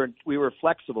that. We were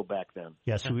flexible back then.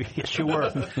 Yes, you were.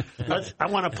 I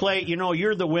want to play.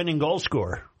 You're the winning goal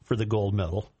scorer for the gold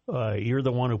medal. You're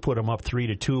the one who put them up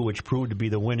 3-2, which proved to be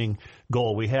the winning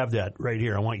goal. We have that right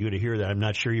here. I want you to hear that. I'm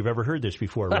not sure you've ever heard this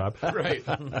before, Rob. Right.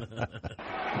 Christian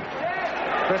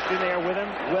there with him.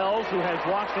 Wells, who has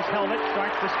lost his helmet,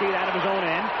 starts to skate out of his own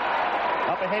end.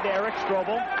 Up ahead to Eric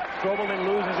Strobel. Strobel then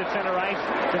loses at center ice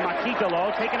to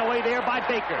Makitalo, taken away there by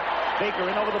Baker. Baker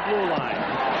in over the blue line.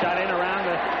 Shot in around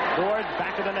the boards,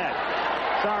 back of the net.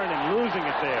 Saarinen losing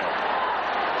it there.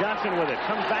 Johnson with it.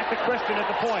 Comes back to Christian at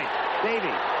the point.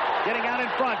 Davey getting out in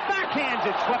front. Backhands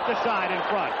it. Swept aside in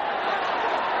front.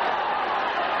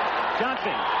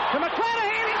 Johnson to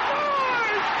McClanahan. He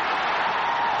scores!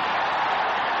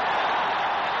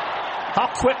 How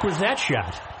quick was that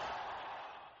shot?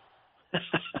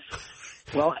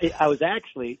 Well, I was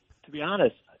actually, to be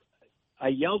honest, I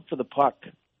yelled for the puck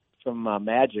from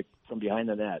Magic from behind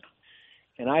the net.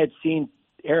 And I had seen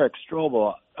Eric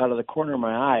Strobel out of the corner of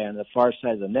my eye on the far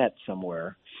side of the net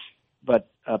somewhere. But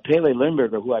Pele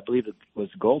Lindbergh, who I believe was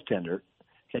the goaltender,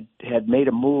 had made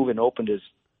a move and opened his,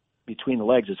 between the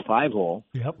legs, his 5-hole.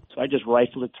 Yep. So I just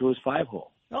rifled it through his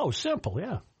 5-hole. Oh, simple,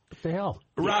 yeah. What the hell?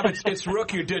 Rob, it's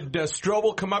Rookie. Did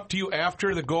Strobel come up to you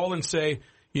after the goal and say,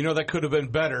 that could have been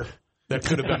better? That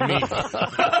could have been me.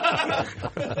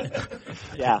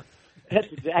 Yeah, that's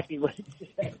exactly what he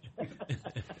said.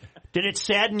 Did it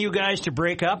sadden you guys to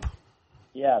break up?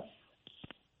 Yes.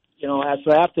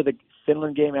 So after the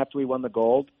Finland game, after we won the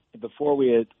gold, before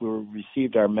we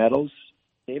received our medals,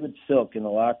 David Silk in the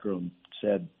locker room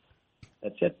said,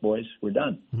 "That's it, boys. We're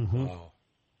done." Mm-hmm. Wow.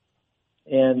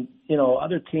 And,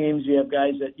 other teams, you have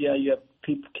guys that, you have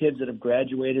kids that have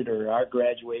graduated or are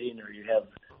graduating, or you have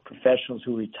professionals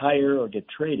who retire or get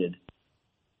traded.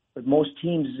 But most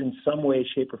teams, in some way,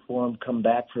 shape, or form, come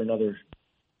back for another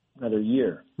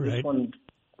year. Right. This one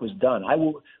was done.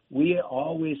 We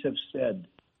always have said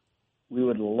we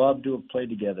would love to have played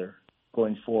together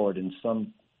going forward in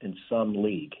some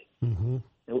league. Mm-hmm.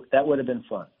 That would have been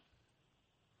fun.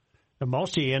 And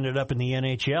most of you ended up in the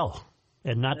NHL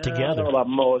and not together. I don't know about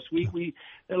most. There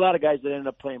are a lot of guys that ended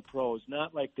up playing pros,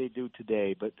 not like they do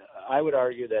today. But I would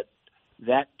argue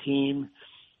that team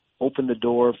opened the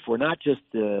door for not just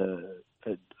the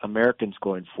Americans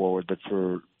going forward, but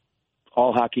for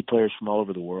all hockey players from all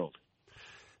over the world.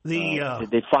 They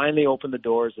finally opened the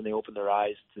doors and they opened their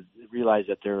eyes to realize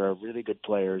that there are really good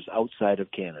players outside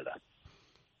of Canada.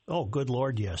 Oh, good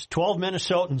Lord, yes. 12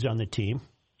 Minnesotans on the team.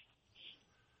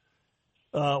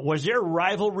 Was there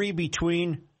rivalry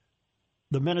between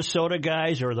the Minnesota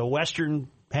guys or the western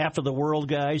half of the world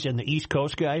guys and the East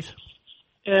Coast guys?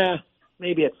 Yeah,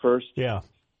 maybe at first. Yeah.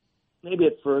 Maybe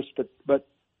at first, but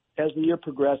as the year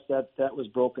progressed, that was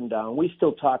broken down. We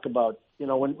still talk about,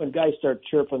 when guys start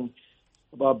chirping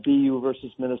about BU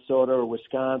versus Minnesota or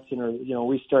Wisconsin, or,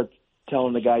 we start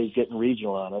telling the guy he's getting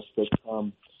regional on us. But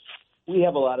we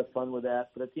have a lot of fun with that.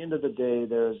 But at the end of the day,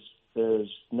 there's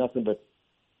nothing but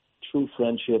true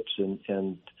friendships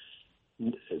and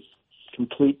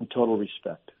complete and total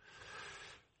respect.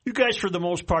 You guys, for the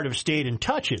most part, have stayed in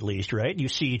touch at least, right? You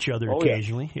see each other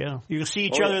occasionally. Yeah. You'll see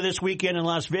each other this weekend in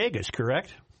Las Vegas,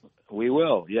 correct? We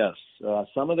will, yes.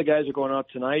 Some of the guys are going out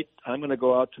tonight. I'm going to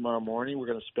go out tomorrow morning. We're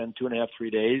going to spend 2.5, 3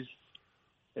 days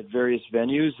at various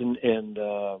venues and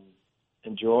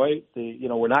enjoy.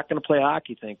 We're not going to play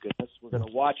hockey, thank goodness. We're going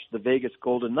to watch the Vegas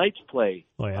Golden Knights play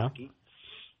hockey.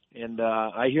 And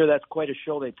I hear that's quite a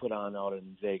show they put on out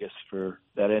in Vegas for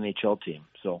that NHL team.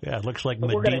 So yeah, it looks like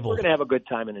medieval. We're going to have a good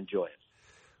time and enjoy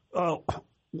it.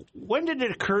 When did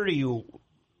it occur to you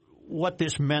what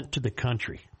this meant to the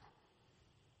country?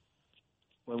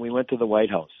 When we went to the White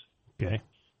House. Okay.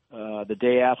 The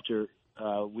day after,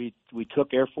 we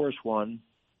took Air Force One,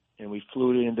 and we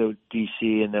flew into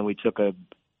D.C., and then we took a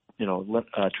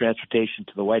transportation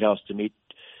to the White House to meet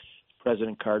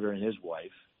President Carter and his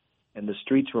wife. And the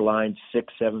streets were lined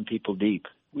 6-7 people deep.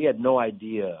 We had no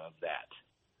idea of that.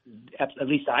 At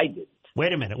least I didn't.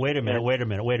 Wait a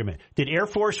minute. Did Air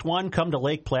Force One come to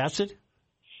Lake Placid?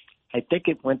 I think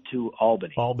it went to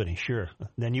Albany. Albany, sure.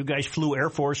 Then you guys flew Air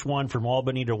Force One from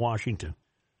Albany to Washington.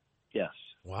 Yes.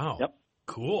 Wow. Yep.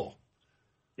 Cool.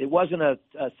 It wasn't a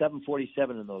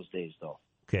 747 in those days, though.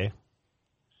 Okay.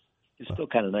 It's still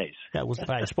kind of nice.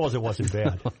 I suppose it wasn't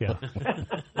bad. Yeah.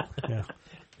 Yeah.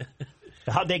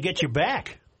 How'd they get you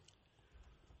back?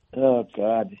 Oh,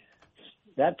 God.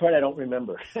 That part I don't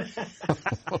remember.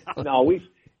 No,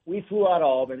 we flew out of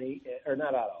Albany, or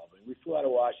not out of Albany. We flew out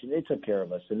of Washington. They took care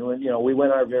of us. And, we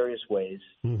went our various ways.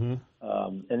 Mm-hmm.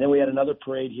 And then we had another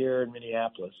parade here in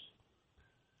Minneapolis.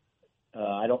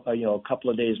 A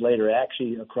couple of days later,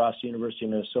 actually across the University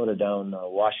of Minnesota down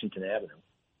Washington Avenue.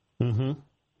 Mm-hmm.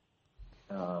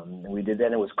 And we did that,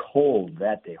 and it was cold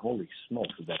that day. Holy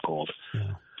smokes, was that cold.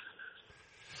 Yeah.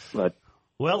 But,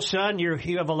 well, son,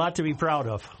 you have a lot to be proud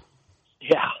of.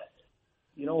 Yeah.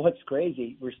 You know what's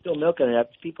crazy? We're still milking it.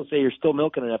 People say you're still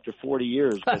milking it after 40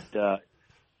 years. But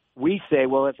we say,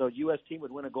 well, if a U.S. team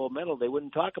would win a gold medal, they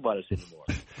wouldn't talk about us anymore.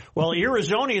 Well,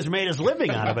 Irizoni has made his living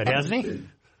out of it, hasn't he?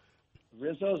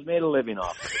 Rizzo's made a living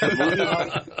off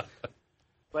it.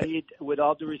 But with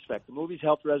all due respect, the movies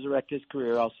helped resurrect his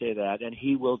career, I'll say that, and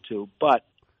he will too. But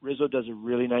Rizzo does a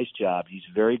really nice job. He's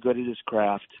very good at his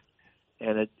craft.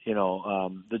 And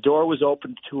the door was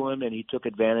open to him, and he took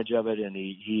advantage of it, and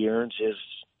he earns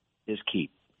his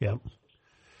keep. Yep.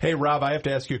 Hey, Rob, I have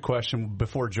to ask you a question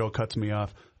before Joe cuts me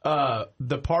off.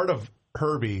 The part of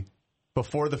Herbie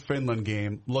before the Finland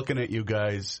game, looking at you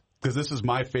guys, because this is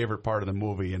my favorite part of the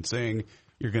movie, and saying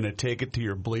you're going to take it to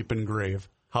your bleeping grave.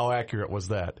 How accurate was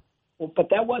that? Well, but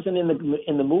that wasn't in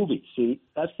the movie. See,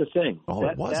 that's the thing. Oh,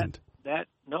 it wasn't.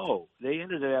 No, they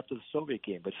ended it after the Soviet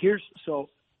game. But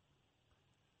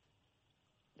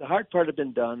the hard part had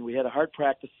been done. We had a hard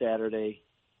practice Saturday.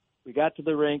 We got to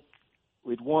the rink.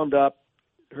 We'd warmed up.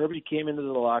 Herbie came into the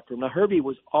locker room. Now, Herbie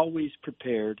was always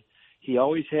prepared. He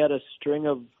always had a string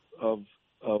of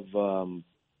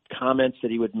comments that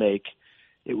he would make.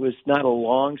 It was not a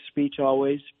long speech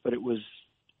always, but it was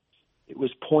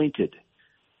pointed.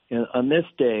 And on this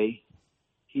day,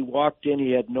 He walked in,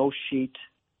 he had no sheet,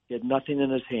 he had nothing in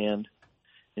his hand,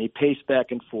 and he paced back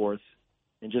and forth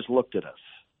and just looked at us.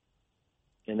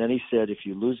 And then he said, if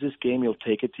you lose this game, you'll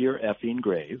take it to your effing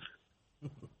grave.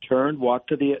 Turned, walked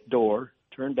to the door,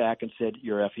 turned back and said,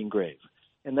 your effing grave.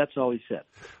 And that's all he said.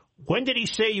 When did he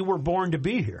say you were born to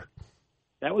be here?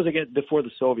 That was again before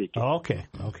the Soviet game. Oh,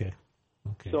 okay.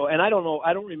 So, and I don't know,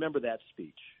 I don't remember that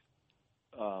speech.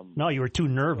 No, you were too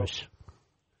nervous.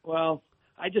 Well,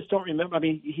 I just don't remember. I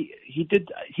mean, he did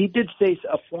say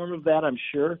a form of that, I'm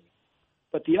sure.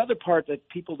 But the other part that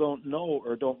people don't know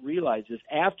or don't realize is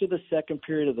after the second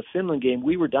period of the Finland game,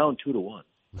 we were down 2-1.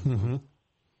 Mm-hmm.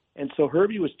 And so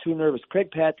Herbie was too nervous. Craig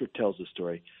Patrick tells the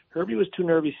story. Herbie was too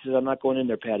nervous. He said, I'm not going in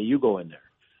there, Patty. You go in there.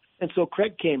 And so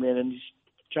Craig came in and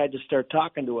tried to start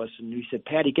talking to us, and we said,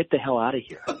 Patty, get the hell out of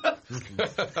here.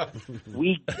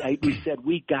 We said,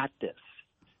 we got this.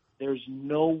 There's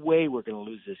no way we're going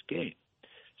to lose this game.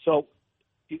 So,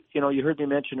 you know, you heard me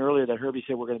mention earlier that Herbie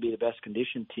said we're going to be the best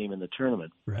conditioned team in the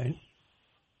tournament. Right.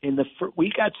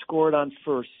 We got scored on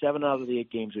first 7 out of the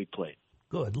 8 games we played.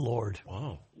 Good Lord.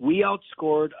 Wow. We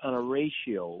outscored on a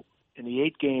ratio in the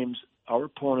 8 games, our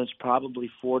opponents probably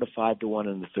 4 to 5 to 1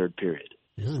 in the third period.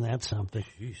 Isn't that something?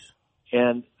 Jeez.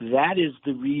 And that is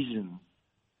the reason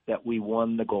that we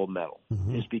won the gold medal,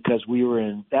 Mm-hmm. is because we were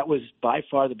in, that was by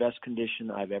far the best condition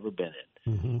I've ever been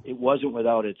in. Mm-hmm. It wasn't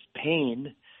without its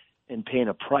pain and paying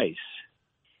a price.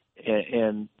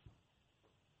 And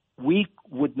we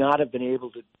would not have been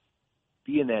able to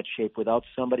be in that shape without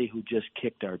somebody who just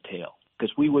kicked our tail,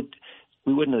 because we wouldn't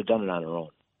have done it on our own.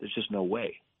 There's just no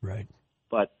way. Right.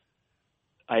 But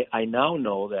I now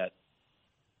know that,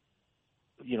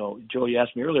 you know, Joe, you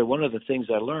asked me earlier, one of the things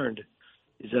I learned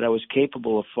is that I was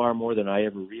capable of far more than I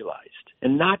ever realized.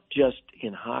 And not just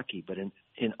in hockey, but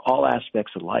in all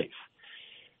aspects of life.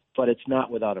 But it's not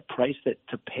without a price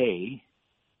to pay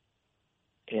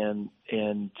and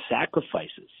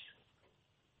sacrifices.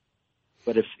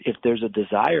 But if there's a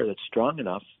desire that's strong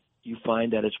enough, you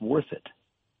find that it's worth it.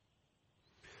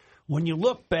 When you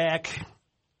look back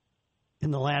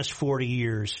in the last 40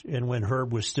 years and when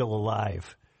Herb was still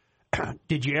alive,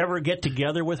 did you ever get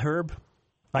together with Herb?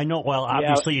 I know, well,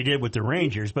 obviously you did with the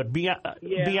Rangers, but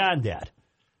beyond that.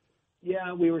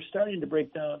 Yeah, we were starting to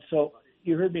break down. So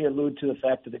you heard me allude to the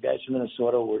fact that the guys from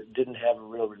Minnesota didn't have a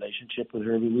real relationship with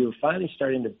Herbie. We were finally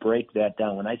starting to break that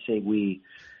down. When I say we,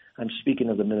 I'm speaking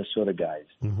of the Minnesota guys.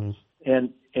 Mm-hmm.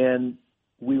 And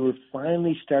we were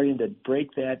finally starting to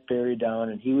break that barrier down,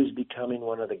 and he was becoming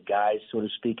one of the guys, so to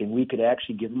speak, and we could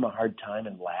actually give him a hard time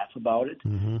and laugh about it,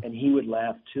 mm-hmm. and he would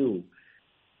laugh too.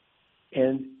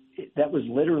 And that was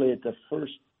literally at the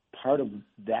first part of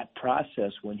that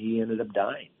process when he ended up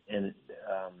dying. And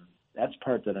that's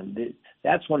part that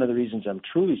that's one of the reasons I'm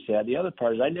truly sad. The other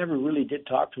part is I never really did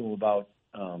talk to him about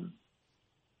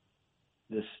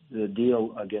the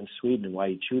deal against Sweden and why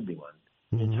he chewed me one.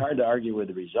 Mm-hmm. It's hard to argue with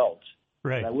the results.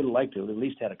 Right. But I would have liked to have at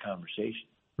least had a conversation.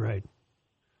 Right.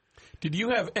 Did you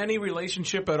have any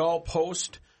relationship at all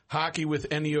post hockey with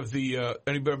any of the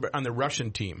anybody on the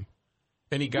Russian team?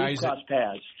 Any guys? We crossed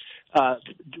paths.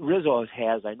 Rizzo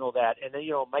has, I know that. And then,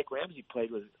 you know, Mike Ramsey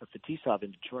played with Fetisov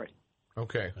in Detroit.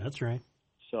 Okay. That's right.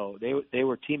 So they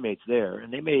were teammates there,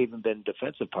 and they may have even been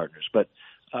defensive partners. But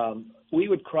we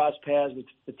would cross paths with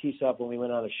Fetisov when we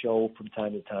went on a show from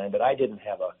time to time, but I didn't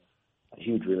have a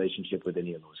huge relationship with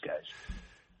any of those guys.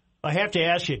 I have to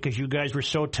ask you, because you guys were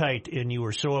so tight and you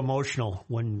were so emotional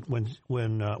when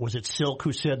was it Silk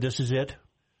who said this is it?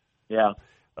 Yeah.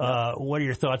 What are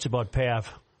your thoughts about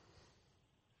Pav?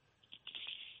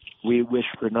 We wish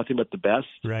for nothing but the best.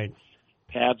 Right.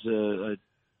 Pav's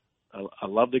I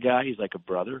love the guy. He's like a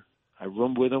brother. I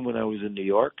roomed with him when I was in New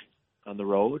York on the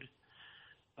road.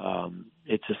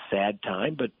 It's a sad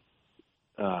time, but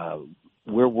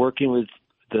we're working with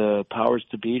the powers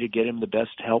to be to get him the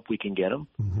best help we can get him.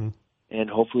 Mm-hmm. And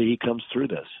hopefully he comes through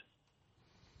this.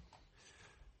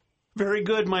 Very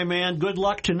good, my man. Good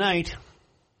luck tonight.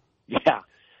 Yeah.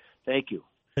 Thank you.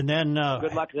 And then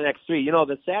good luck to the next 3. You know,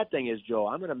 the sad thing is, Joe,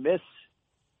 I'm going to miss.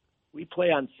 We play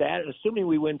on Saturday. Assuming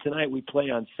we win tonight, we play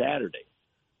on Saturday.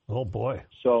 Oh, boy.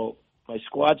 So my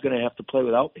squad's going to have to play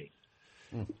without me.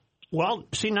 Well,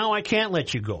 see, now I can't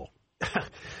let you go.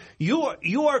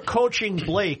 You are coaching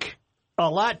Blake a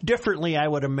lot differently, I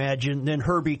would imagine, than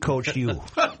Herbie coached you.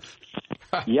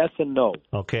 Yes and no.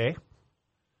 Okay.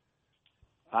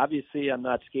 Obviously, I'm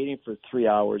not skating for 3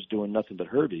 hours doing nothing but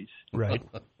Herbies. Right.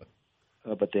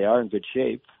 But they are in good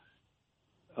shape.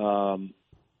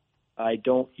 I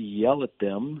don't yell at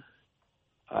them.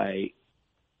 I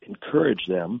encourage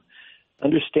them.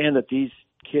 Understand that these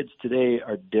kids today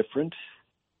are different,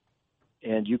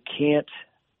 and you can't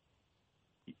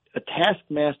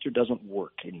Taskmaster doesn't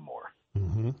work anymore.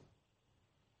 Mm-hmm.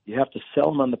 You have to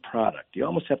sell them on the product. You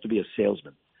almost have to be a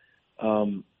salesman.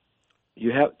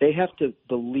 They have to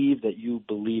believe that you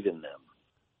believe in them,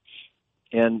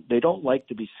 and they don't like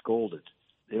to be scolded.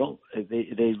 They don't.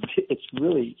 It's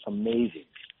really amazing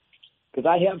because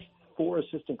I have 4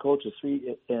 assistant coaches,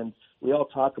 3, and we all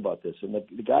talk about this. And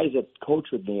the guys that coach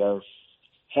with me are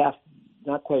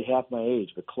not quite half my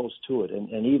age, but close to it.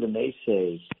 And even they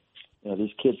say,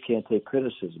 these kids can't take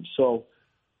criticism. So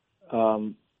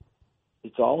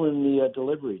it's all in the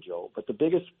delivery, Joe. But the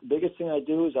biggest thing I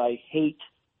do is I hate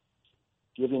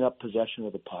giving up possession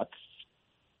of the puck.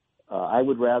 I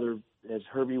would rather, as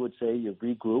Herbie would say, you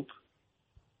regroup.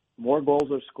 More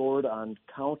goals are scored on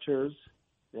counters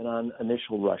than on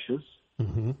initial rushes.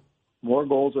 Mm-hmm. More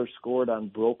goals are scored on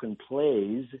broken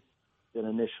plays than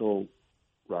initial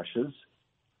rushes.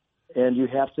 And you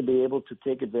have to be able to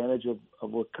take advantage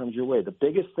of what comes your way. The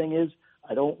biggest thing is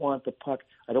I don't want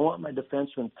my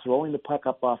defenseman throwing the puck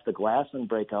up off the glass on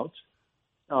breakouts.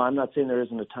 No, I'm not saying there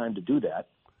isn't a time to do that.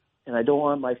 And I don't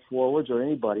want my forwards or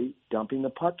anybody dumping the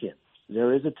puck in.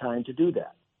 There is a time to do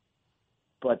that.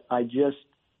 But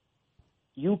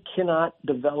you cannot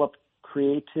develop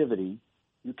creativity,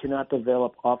 you cannot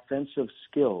develop offensive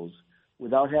skills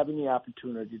without having the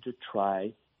opportunity to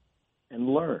try and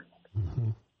learn.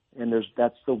 Mm-hmm. And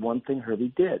that's the one thing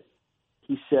Herbie did.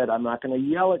 He said, I'm not going to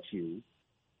yell at you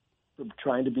for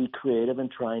trying to be creative and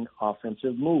trying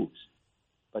offensive moves,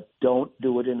 but don't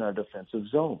do it in our defensive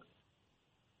zone.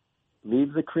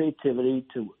 Leave the creativity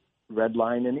to red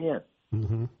line and in.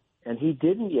 Mm-hmm. And he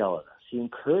didn't yell at us. He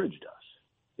encouraged us.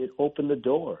 It opened the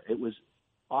door. It was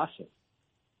awesome.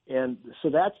 And so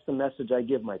that's the message I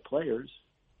give my players.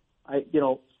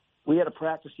 We had a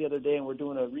practice the other day, and we're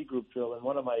doing a regroup drill, and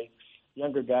one of my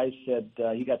younger guys said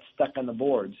he got stuck on the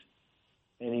boards.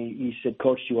 And he said,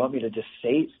 Coach, do you want me to just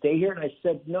stay here? And I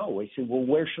said, no. He said, well,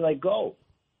 where should I go?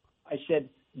 I said,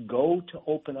 go to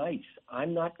open ice.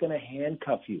 I'm not going to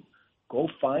handcuff you. Go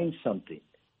find something.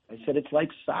 I said, it's like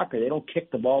soccer. They don't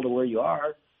kick the ball to where you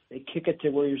are. They kick it to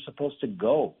where you're supposed to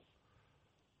go.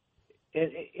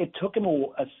 It took him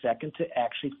a second to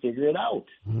actually figure it out.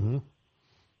 Mm-hmm.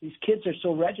 These kids are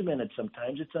so regimented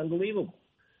sometimes, it's unbelievable.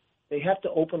 They have to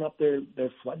open up their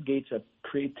floodgates of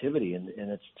creativity, and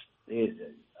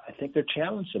I think they're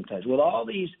challenged sometimes. With all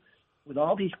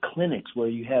these clinics where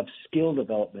you have skill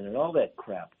development and all that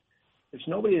crap, there's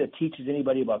nobody that teaches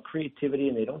anybody about creativity,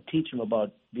 and they don't teach them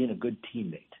about being a good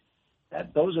teammate.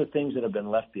 Those are things that have been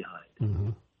left behind. Mm-hmm.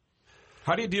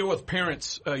 How do you deal with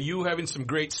parents? You having some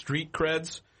great street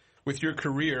creds with your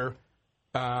career,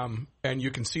 and you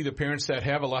can see the parents that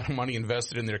have a lot of money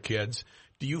invested in their kids.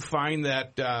 Do you find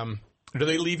that do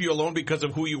they leave you alone because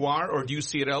of who you are, or do you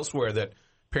see it elsewhere that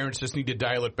parents just need to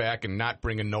dial it back and not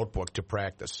bring a notebook to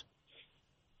practice?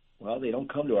 Well, they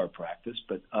don't come to our practice,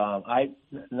 but I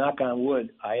knock on wood,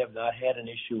 I have not had an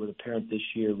issue with a parent this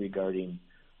year regarding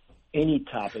any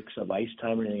topics of ice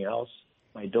time or anything else.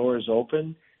 My door is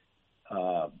open.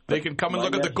 They can come and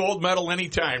look at the gold medal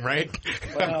anytime, right?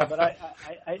 Well, but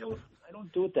I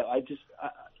don't do it that way.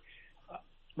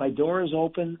 My door is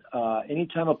open.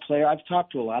 Anytime a player, I've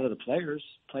talked to a lot of the players.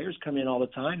 Players come in all the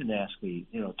time and ask me,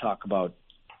 talk about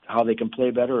how they can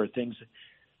play better or things.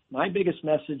 My biggest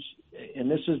message, and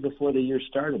this is before the year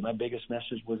started, my biggest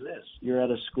message was this. You're at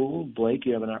a school, Blake,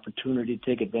 you have an opportunity to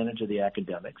take advantage of the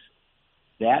academics.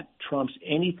 That trumps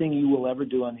anything you will ever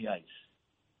do on the ice.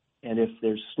 And if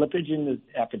there's slippage in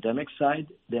the academic side,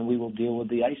 then we will deal with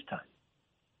the ice time.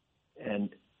 And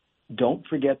don't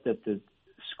forget that the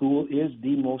school is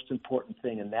the most important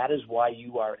thing, and that is why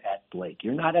you are at Blake.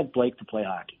 You're not at Blake to play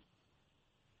hockey.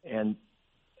 And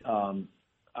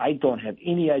I don't have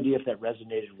any idea if that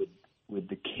resonated with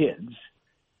the kids.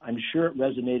 I'm sure it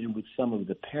resonated with some of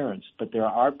the parents, but there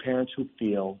are parents who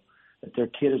feel that their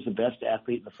kid is the best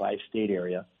athlete in the 5-state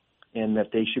area and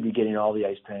that they should be getting all the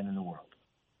ice time in the world.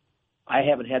 I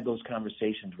haven't had those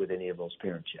conversations with any of those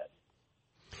parents yet.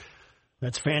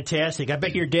 That's fantastic. I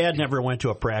bet your dad never went to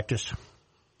a practice.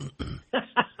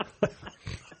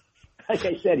 Like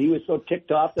I said, he was so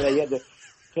ticked off that I had to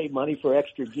pay money for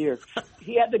extra gear.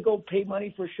 He had to go pay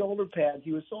money for shoulder pads.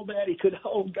 He was so mad he could,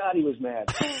 oh, God, he was mad.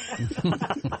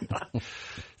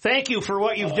 Thank you for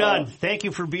what you've done. Thank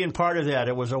you for being part of that.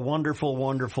 It was a wonderful,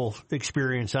 wonderful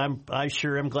experience. I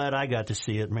sure am glad I got to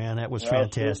see it, man. That was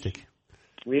fantastic.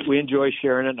 We enjoy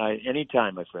sharing it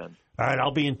anytime, my friend. All right,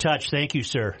 I'll be in touch. Thank you,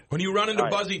 sir. When you run into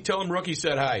Buzzy, tell him Rookie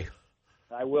said hi.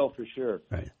 I will for sure.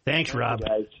 All right. Thanks, Rob.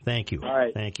 Guys. Thank you. All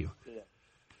right. Thank you.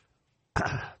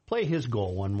 Play his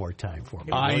goal one more time for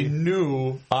me. I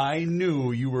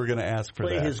knew you were going to ask for that.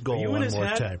 Play his goal one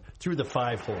more time through the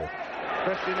 5-hole.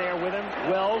 Christian there with him.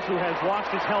 Wells, who has lost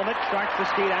his helmet, starts to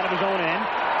skate out of his own end.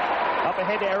 Up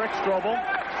ahead to Eric Strobel.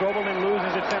 Strobel then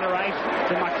loses at center ice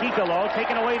to Makitalo,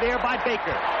 taken away there by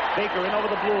Baker. Baker in over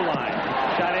the blue line.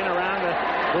 Shot in around the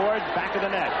boards, back of the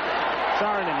net.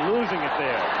 Saarinen losing it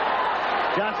there.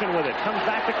 Johnson with it. Comes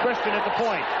back to Christian at the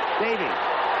point. Davey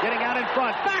getting out in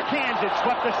front. Backhands it.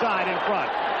 Swept aside in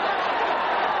front.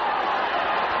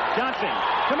 Johnson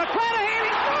to McClanahan.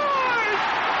 He scores!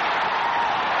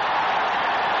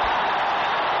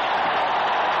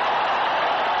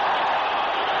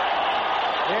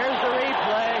 There's the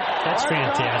replay. That's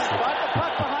fantastic.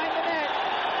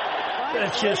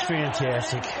 That's just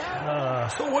fantastic.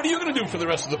 So what are you going to do for the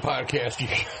rest of the podcast?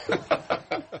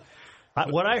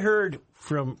 What I heard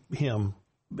from him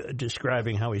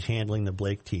describing how he's handling the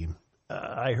Blake team,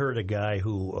 I heard a guy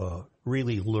who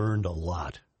really learned a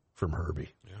lot from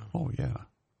Herbie. Yeah. Oh, yeah.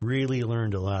 Really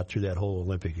learned a lot through that whole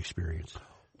Olympic experience.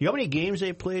 You know how many games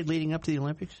they played leading up to the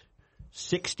Olympics?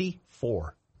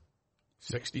 64.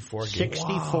 64 games.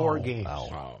 64 games.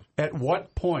 Wow. At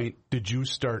what point did you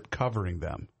start covering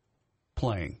them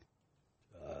playing?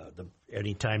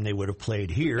 Anytime they would have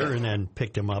played here and then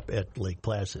picked them up at Lake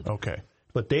Placid. Okay.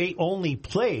 But they only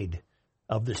played,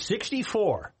 of the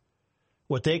 64,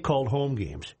 what they called home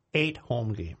games, 8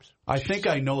 home games. I think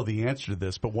I know the answer to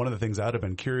this, but one of the things I'd have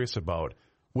been curious about,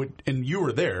 and you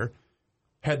were there,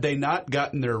 had they not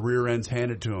gotten their rear ends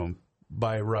handed to them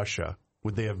by Russia,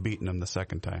 would they have beaten them the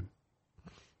second time?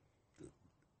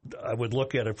 I would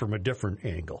look at it from a different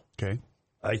angle. Okay.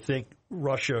 I think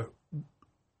Russia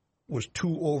was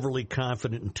too overly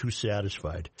confident and too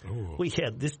satisfied. Ooh. We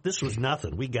had this was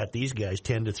nothing. We got these guys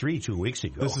 10-3 2 weeks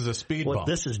ago. This is a speed bump.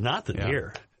 This is nothing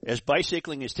here. As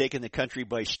bicycling has taken the country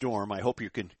by storm, I hope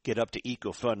you can get up to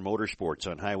EcoFun Motorsports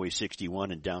on Highway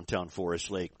 61 in downtown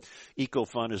Forest Lake.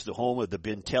 EcoFun is the home of the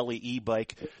Bintelli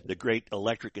e-bike, the great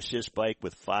electric assist bike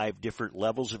with 5 different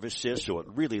levels of assist, so it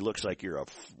really looks like you're a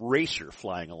racer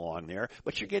flying along there,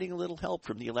 but you're getting a little help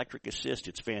from the electric assist.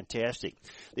 It's fantastic.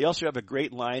 They also have a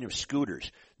great line of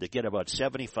scooters that get about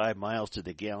 75 miles to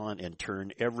the gallon and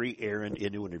turn every errand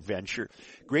into an adventure.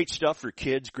 Great stuff for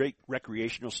kids, great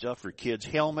recreational stuff for kids,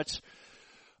 helmets,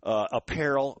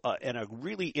 apparel, and a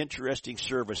really interesting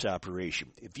service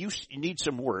operation. If you need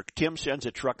some work, Tim sends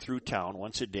a truck through town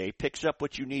once a day, picks up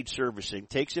what you need servicing,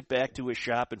 takes it back to his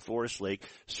shop in Forest Lake,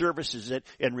 services it,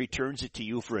 and returns it to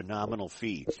you for a nominal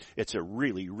fee. It's a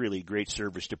really, really great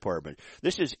service department.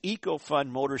 This is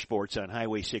EcoFun Motorsports on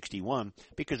Highway 61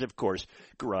 because, of course,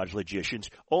 Garage Logicians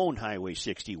own Highway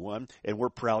 61, and we're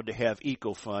proud to have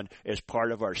EcoFun as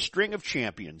part of our string of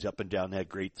champions up and down that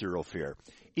great thoroughfare.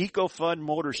 EcoFun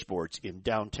Motorsports in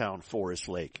downtown Forest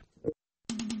Lake.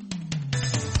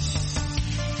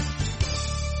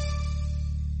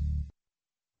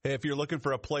 If you're looking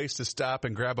for a place to stop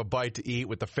and grab a bite to eat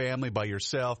with the family, by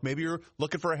yourself, maybe you're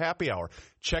looking for a happy hour,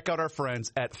 check out our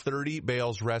friends at 30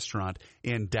 Bales Restaurant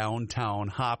in downtown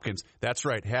Hopkins. That's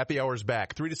right, happy hour's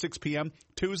back, 3 to 6 p.m.,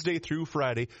 Tuesday through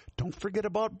Friday. Don't forget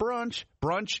about brunch.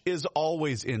 Brunch is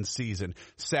always in season.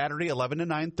 Saturday, 11 to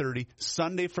 9:30,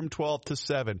 Sunday from 12 to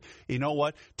 7. You know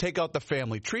what? Take out the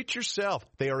family. Treat yourself.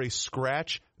 They are a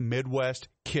Scratch Midwest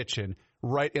kitchen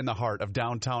right in the heart of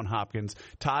downtown Hopkins.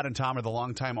 Todd and Tom are the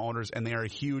longtime owners, and they are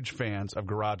huge fans of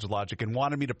Garage Logic and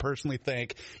wanted me to personally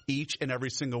thank each and every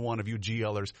single one of you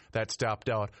GLers that stopped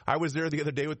out. I was there the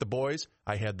other day with the boys.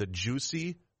 I had the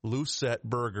juicy Lucette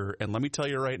burger, and let me tell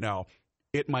you right now,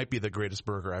 it might be the greatest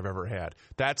burger I've ever had.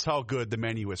 That's how good the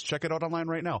menu is. Check it out online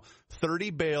right now,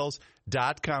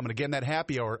 30bales.com. And again, that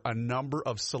happy hour, a number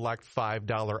of select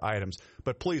 $5 items.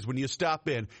 But please, when you stop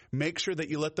in, make sure that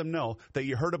you let them know that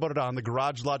you heard about it on the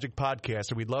Garage Logic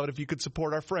podcast, and we'd love it if you could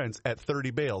support our friends at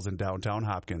 30 Bales in downtown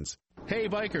Hopkins. Hey,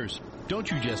 bikers,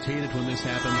 don't you just hate it when this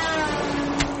happens?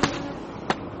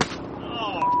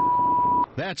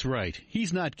 That's right.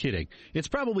 He's not kidding. It's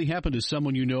probably happened to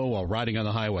someone you know while riding on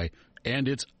the highway. And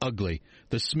it's ugly.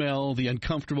 The smell, the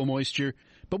uncomfortable moisture.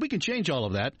 But we can change all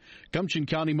of that. Gumption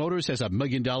County Motors has $1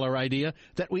 million idea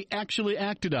that we actually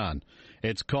acted on.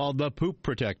 It's called the Poop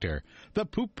Protector. The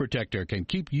Poop Protector can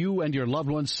keep you and your loved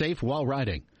ones safe while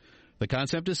riding. The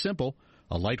concept is simple.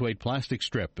 A lightweight plastic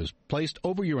strip is placed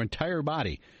over your entire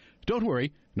body. Don't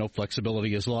worry, no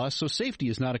flexibility is lost, so safety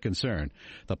is not a concern.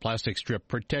 The plastic strip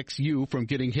protects you from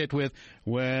getting hit with,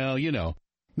 well, you know.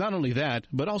 Not only that,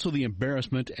 but also the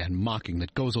embarrassment and mocking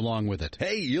that goes along with it.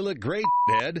 Hey, you look great,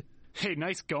 Ed. Hey,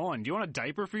 nice going. Do you want a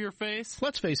diaper for your face?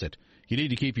 Let's face it, you need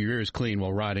to keep your ears clean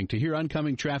while riding to hear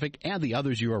oncoming traffic and the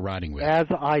others you are riding with. As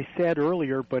I said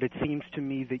earlier, but it seems to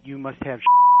me that you must have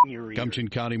in your ears. Gumption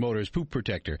County Motors Poop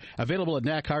Protector, available at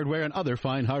Knack Hardware and other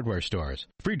fine hardware stores.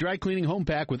 Free dry cleaning home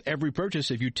pack with every purchase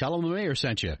if you tell them the mayor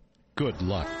sent you. Good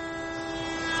luck.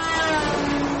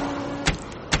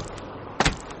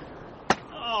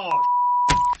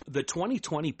 The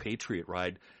 2020 Patriot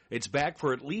Ride, it's back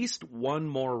for at least one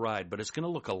more ride, but it's going to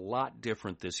look a lot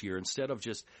different this year. Instead of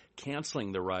just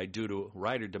canceling the ride due to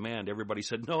rider demand, everybody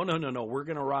said, no, we're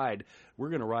going to ride. We're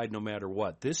going to ride no matter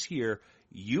what. This year,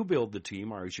 you build the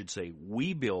team, or I should say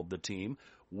we build the team,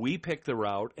 we pick the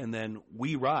route, and then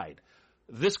we ride.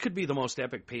 This could be the most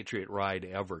epic Patriot Ride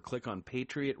ever. Click on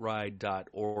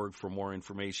patriotride.org for more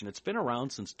information. It's been around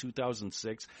since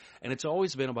 2006, and it's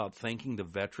always been about thanking the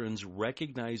veterans,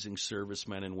 recognizing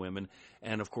servicemen and women,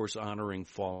 and, of course, honoring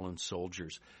fallen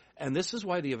soldiers. And this is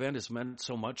why the event has meant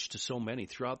so much to so many.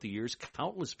 Throughout the years,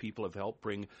 countless people have helped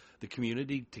bring the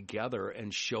community together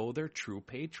and show their true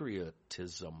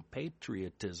patriotism.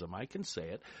 Patriotism, I can say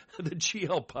it. The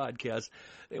GL Podcast,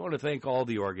 they want to thank all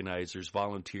the organizers,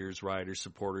 volunteers, riders,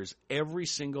 supporters, every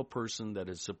single person that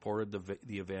has supported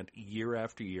the event year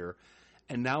after year.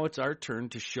 And now it's our turn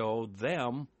to show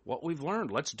them what we've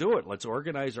learned. Let's do it. Let's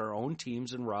organize our own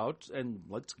teams and routes, and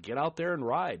let's get out there and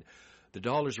ride. The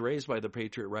dollars raised by the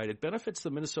Patriot Ride, it benefits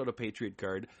the Minnesota Patriot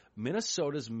Guard,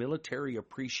 Minnesota's Military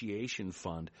Appreciation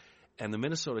Fund, and the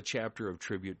Minnesota chapter of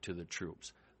Tribute to the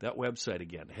Troops. That website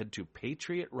again, head to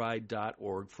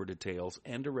patriotride.org for details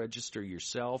and to register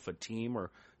yourself, a team,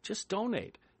 or just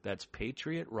donate. That's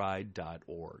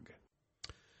patriotride.org.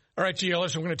 All right,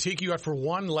 GLers, I'm going to take you out for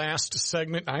one last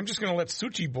segment. I'm just going to let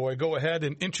Suchi Boy go ahead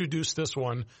and introduce this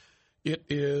one. It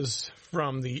is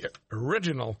from the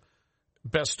original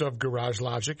Best of Garage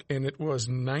Logic, and it was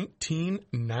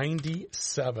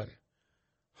 1997.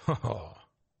 Oh.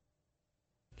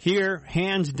 Here,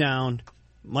 hands down,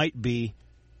 might be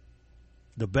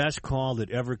the best call that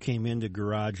ever came into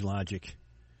Garage Logic.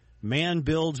 Man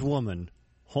builds woman,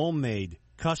 homemade,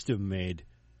 custom-made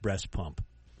breast pump.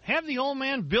 Have the old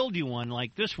man build you one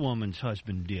like this woman's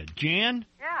husband did. Jan?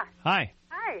 Yeah. Hi.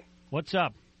 Hi. What's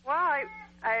up? Well,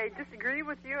 I disagree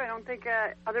with you. I don't think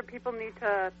other people need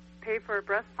to pay for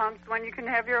breast pumps when you can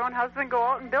have your own husband go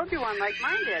out and build you one like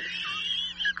mine did.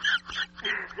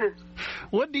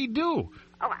 What'd he do?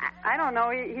 Oh, I don't know.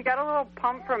 He got a little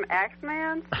pump from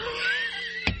Axeman.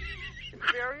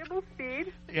 It's variable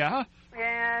speed. Yeah?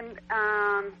 And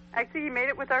actually he made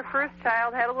it with our first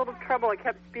child, had a little trouble. It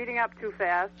kept speeding up too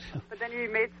fast. But then he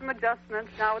made some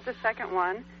adjustments now with the second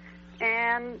one.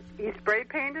 And he spray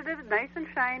painted it nice and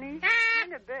shiny,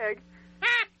 kind of big.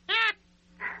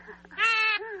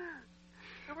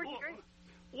 It worked great.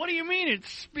 What do you mean it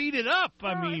speeded up?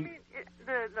 Well, I mean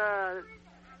the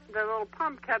little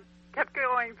pump kept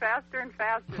going faster and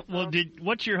faster. So. Well,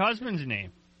 what's your husband's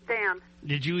name? Dan.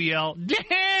 Did you yell, Dan?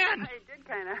 I did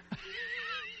kind of.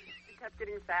 It kept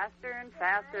getting faster and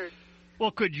faster.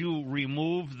 Well, could you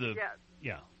remove the... Yes.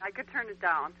 Yeah. I could turn it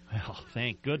down. Well,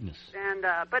 thank goodness. And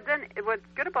but then what's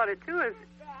good about it, too, is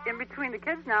in between the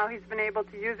kids now, he's been able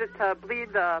to use it to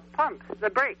bleed the pumps, the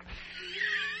brakes.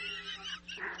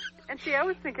 And see, I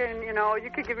was thinking,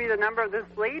 you could give me the number of this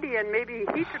lady, and maybe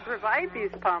he could provide these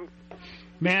pumps.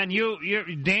 Man,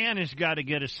 Dan has got to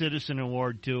get a citizen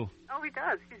award, too. Oh, he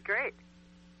does. He's great.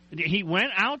 He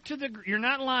went out to the... You're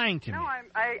not lying to me. No,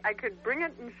 I could bring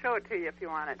it and show it to you if you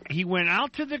wanted. He went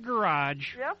out to the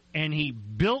garage, yep, and he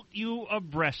built you a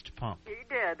breast pump. He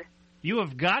did. You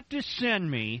have got to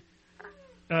send me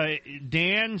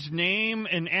Dan's name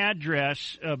and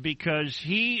address because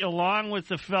he, along with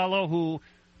the fellow who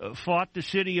fought the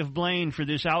city of Blaine for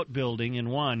this outbuilding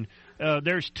and won,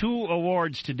 there's 2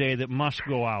 awards today that must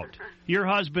go out. Your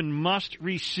husband must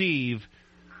receive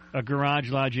a Garage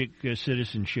Logic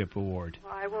Citizenship Award.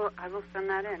 Well, I will send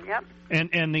that in. Yep.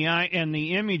 And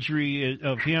the imagery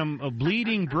of him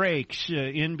bleeding brakes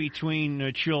in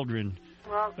between children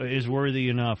is worthy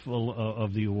enough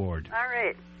of the award. All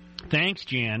right. Thanks,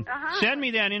 Jan. Send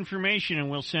me that information and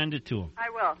we'll send it to him. I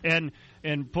will.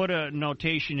 And put a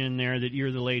notation in there that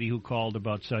you're the lady who called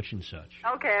about such and such.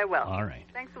 Okay, I will. All right.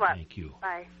 Thanks a lot. Thank you.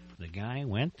 Bye. The guy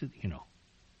went to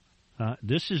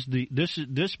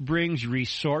this brings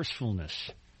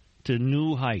resourcefulness to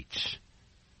new heights.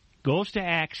 Goes to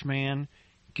Axeman,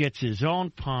 gets his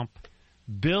own pump,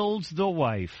 builds the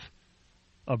wife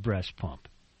a breast pump,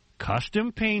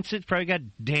 custom paints it. Probably got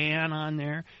Dan on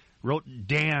there. Wrote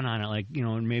Dan on it, like,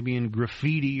 maybe in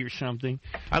graffiti or something.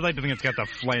 I'd like to think it's got the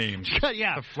flames.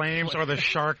 Yeah. The flames or the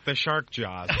shark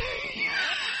jaws.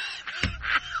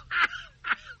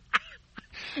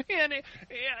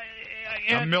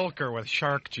 A milker with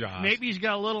shark jaws. Maybe he's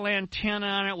got a little antenna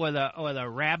on it with a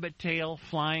rabbit tail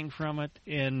flying from it.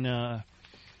 And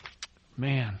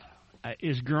man,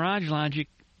 is Garage Logic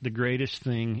the greatest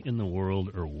thing in the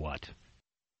world or what?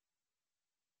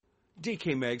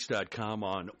 DKMags.com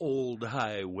on Old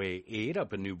Highway 8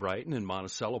 up in New Brighton and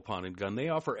Monticello Pond and Gun. They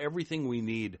offer everything we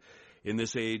need in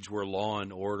this age where law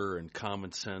and order and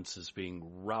common sense is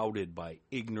being routed by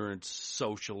ignorance,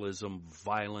 socialism,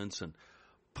 violence, and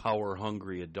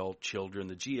power-hungry adult children.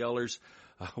 The GLers,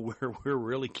 we're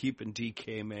really keeping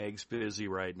DK Mags busy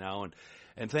right now,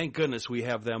 and thank goodness we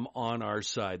have them on our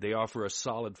side. They offer us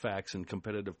solid facts and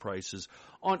competitive prices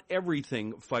on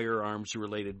everything firearms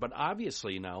related. But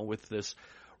obviously now with this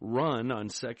run on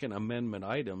Second Amendment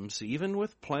items, even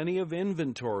with plenty of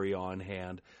inventory on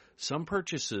hand, some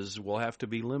purchases will have to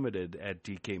be limited at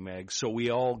DK Mags, so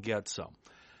we all get some.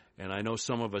 And I know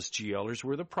some of us GLers,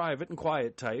 we're the private and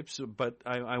quiet types, but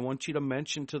I want you to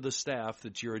mention to the staff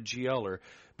that you're a GLer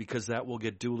because that will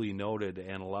get duly noted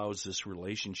and allows this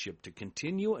relationship to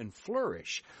continue and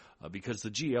flourish because the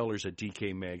GLers at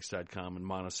DKMags.com and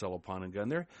Monticello Pond and Gun,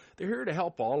 they're here to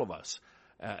help all of us.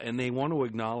 And they want to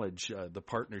acknowledge the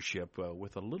partnership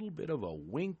with a little bit of a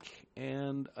wink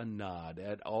and a nod.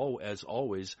 As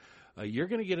always, you're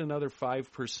going to get another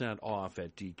 5% off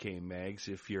at DK Mags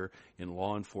if you're in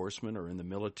law enforcement or in the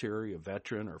military, a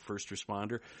veteran or first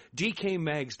responder.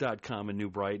 DKMags.com in New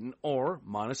Brighton or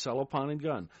Monticello Pond and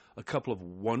Gun, a couple of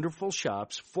wonderful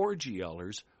shops for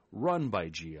GLers, run by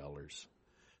GLers.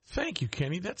 Thank you,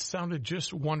 Kenny. That sounded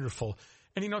just wonderful.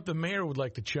 And you know what? The mayor would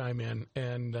like to chime in,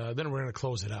 and then we're going to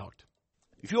close it out.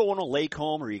 If you own a lake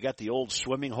home or you got the old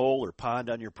swimming hole or pond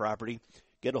on your property,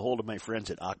 get a hold of my friends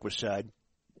at Aquaside.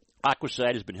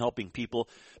 Aquaside has been helping people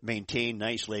maintain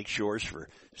nice lake shores for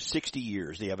 60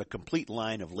 years. They have a complete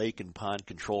line of lake and pond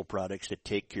control products that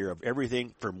take care of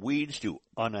everything from weeds to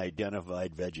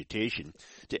unidentified vegetation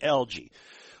to algae.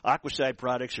 Aquaside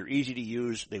products are easy to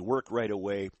use. They work right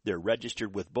away. They're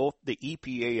registered with both the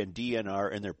EPA and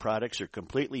DNR, and their products are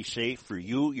completely safe for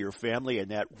you, your family,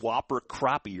 and that whopper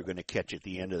crappie you're going to catch at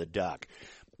the end of the dock.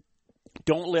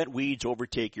 Don't let weeds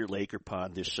overtake your lake or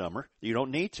pond this summer. You don't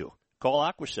need to. Call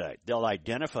Aquaside. They'll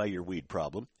identify your weed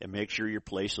problem and make sure your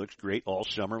place looks great all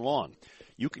summer long.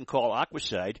 You can call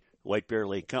Aquaside, White Bear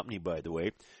Lake Company, by the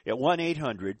way, at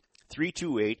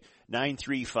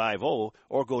 1-800-328-9350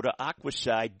 or go to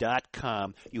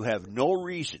aquaside.com. You have no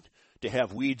reason to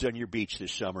have weeds on your beach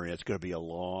this summer, and it's going to be a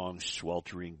long,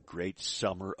 sweltering, great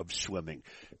summer of swimming.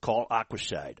 Call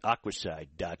Aquaside,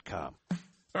 aquaside.com.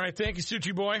 All right, thank you,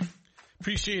 Suchi Boy.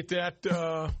 Appreciate that.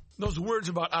 Those words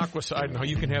about Aquaside and how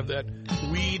you can have that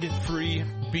weed-free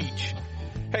beach.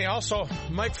 Hey, also,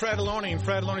 Mike Fratelloni and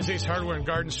Fratelloni's Ace Hardware and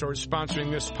Garden Stores sponsoring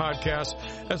this podcast,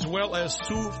 as well as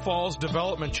Sioux Falls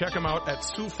Development. Check them out at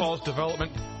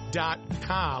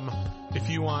SiouxFallsDevelopment.com if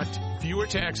you want fewer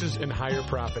taxes and higher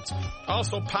profits.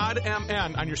 Also,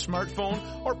 PodMN on your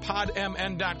smartphone or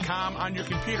PodMN.com on your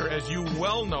computer. As you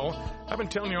well know, I've been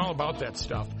telling you all about that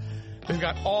stuff. They've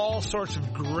got all sorts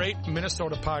of great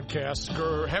Minnesota podcasts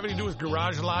having to do with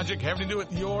Garage Logic, having to do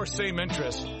with your same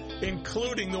interests,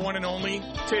 including the one and only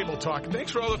Table Talk. And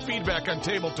thanks for all the feedback on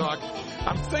Table Talk.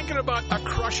 I'm thinking about a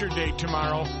Crusher Day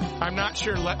tomorrow. I'm not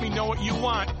sure. Let me know what you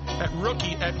want at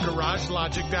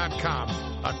rookie@garagelogic.com.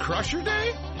 A Crusher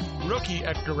Day?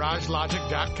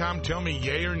 Rookie@garagelogic.com. Tell me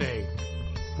yay or nay.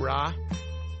 Brah.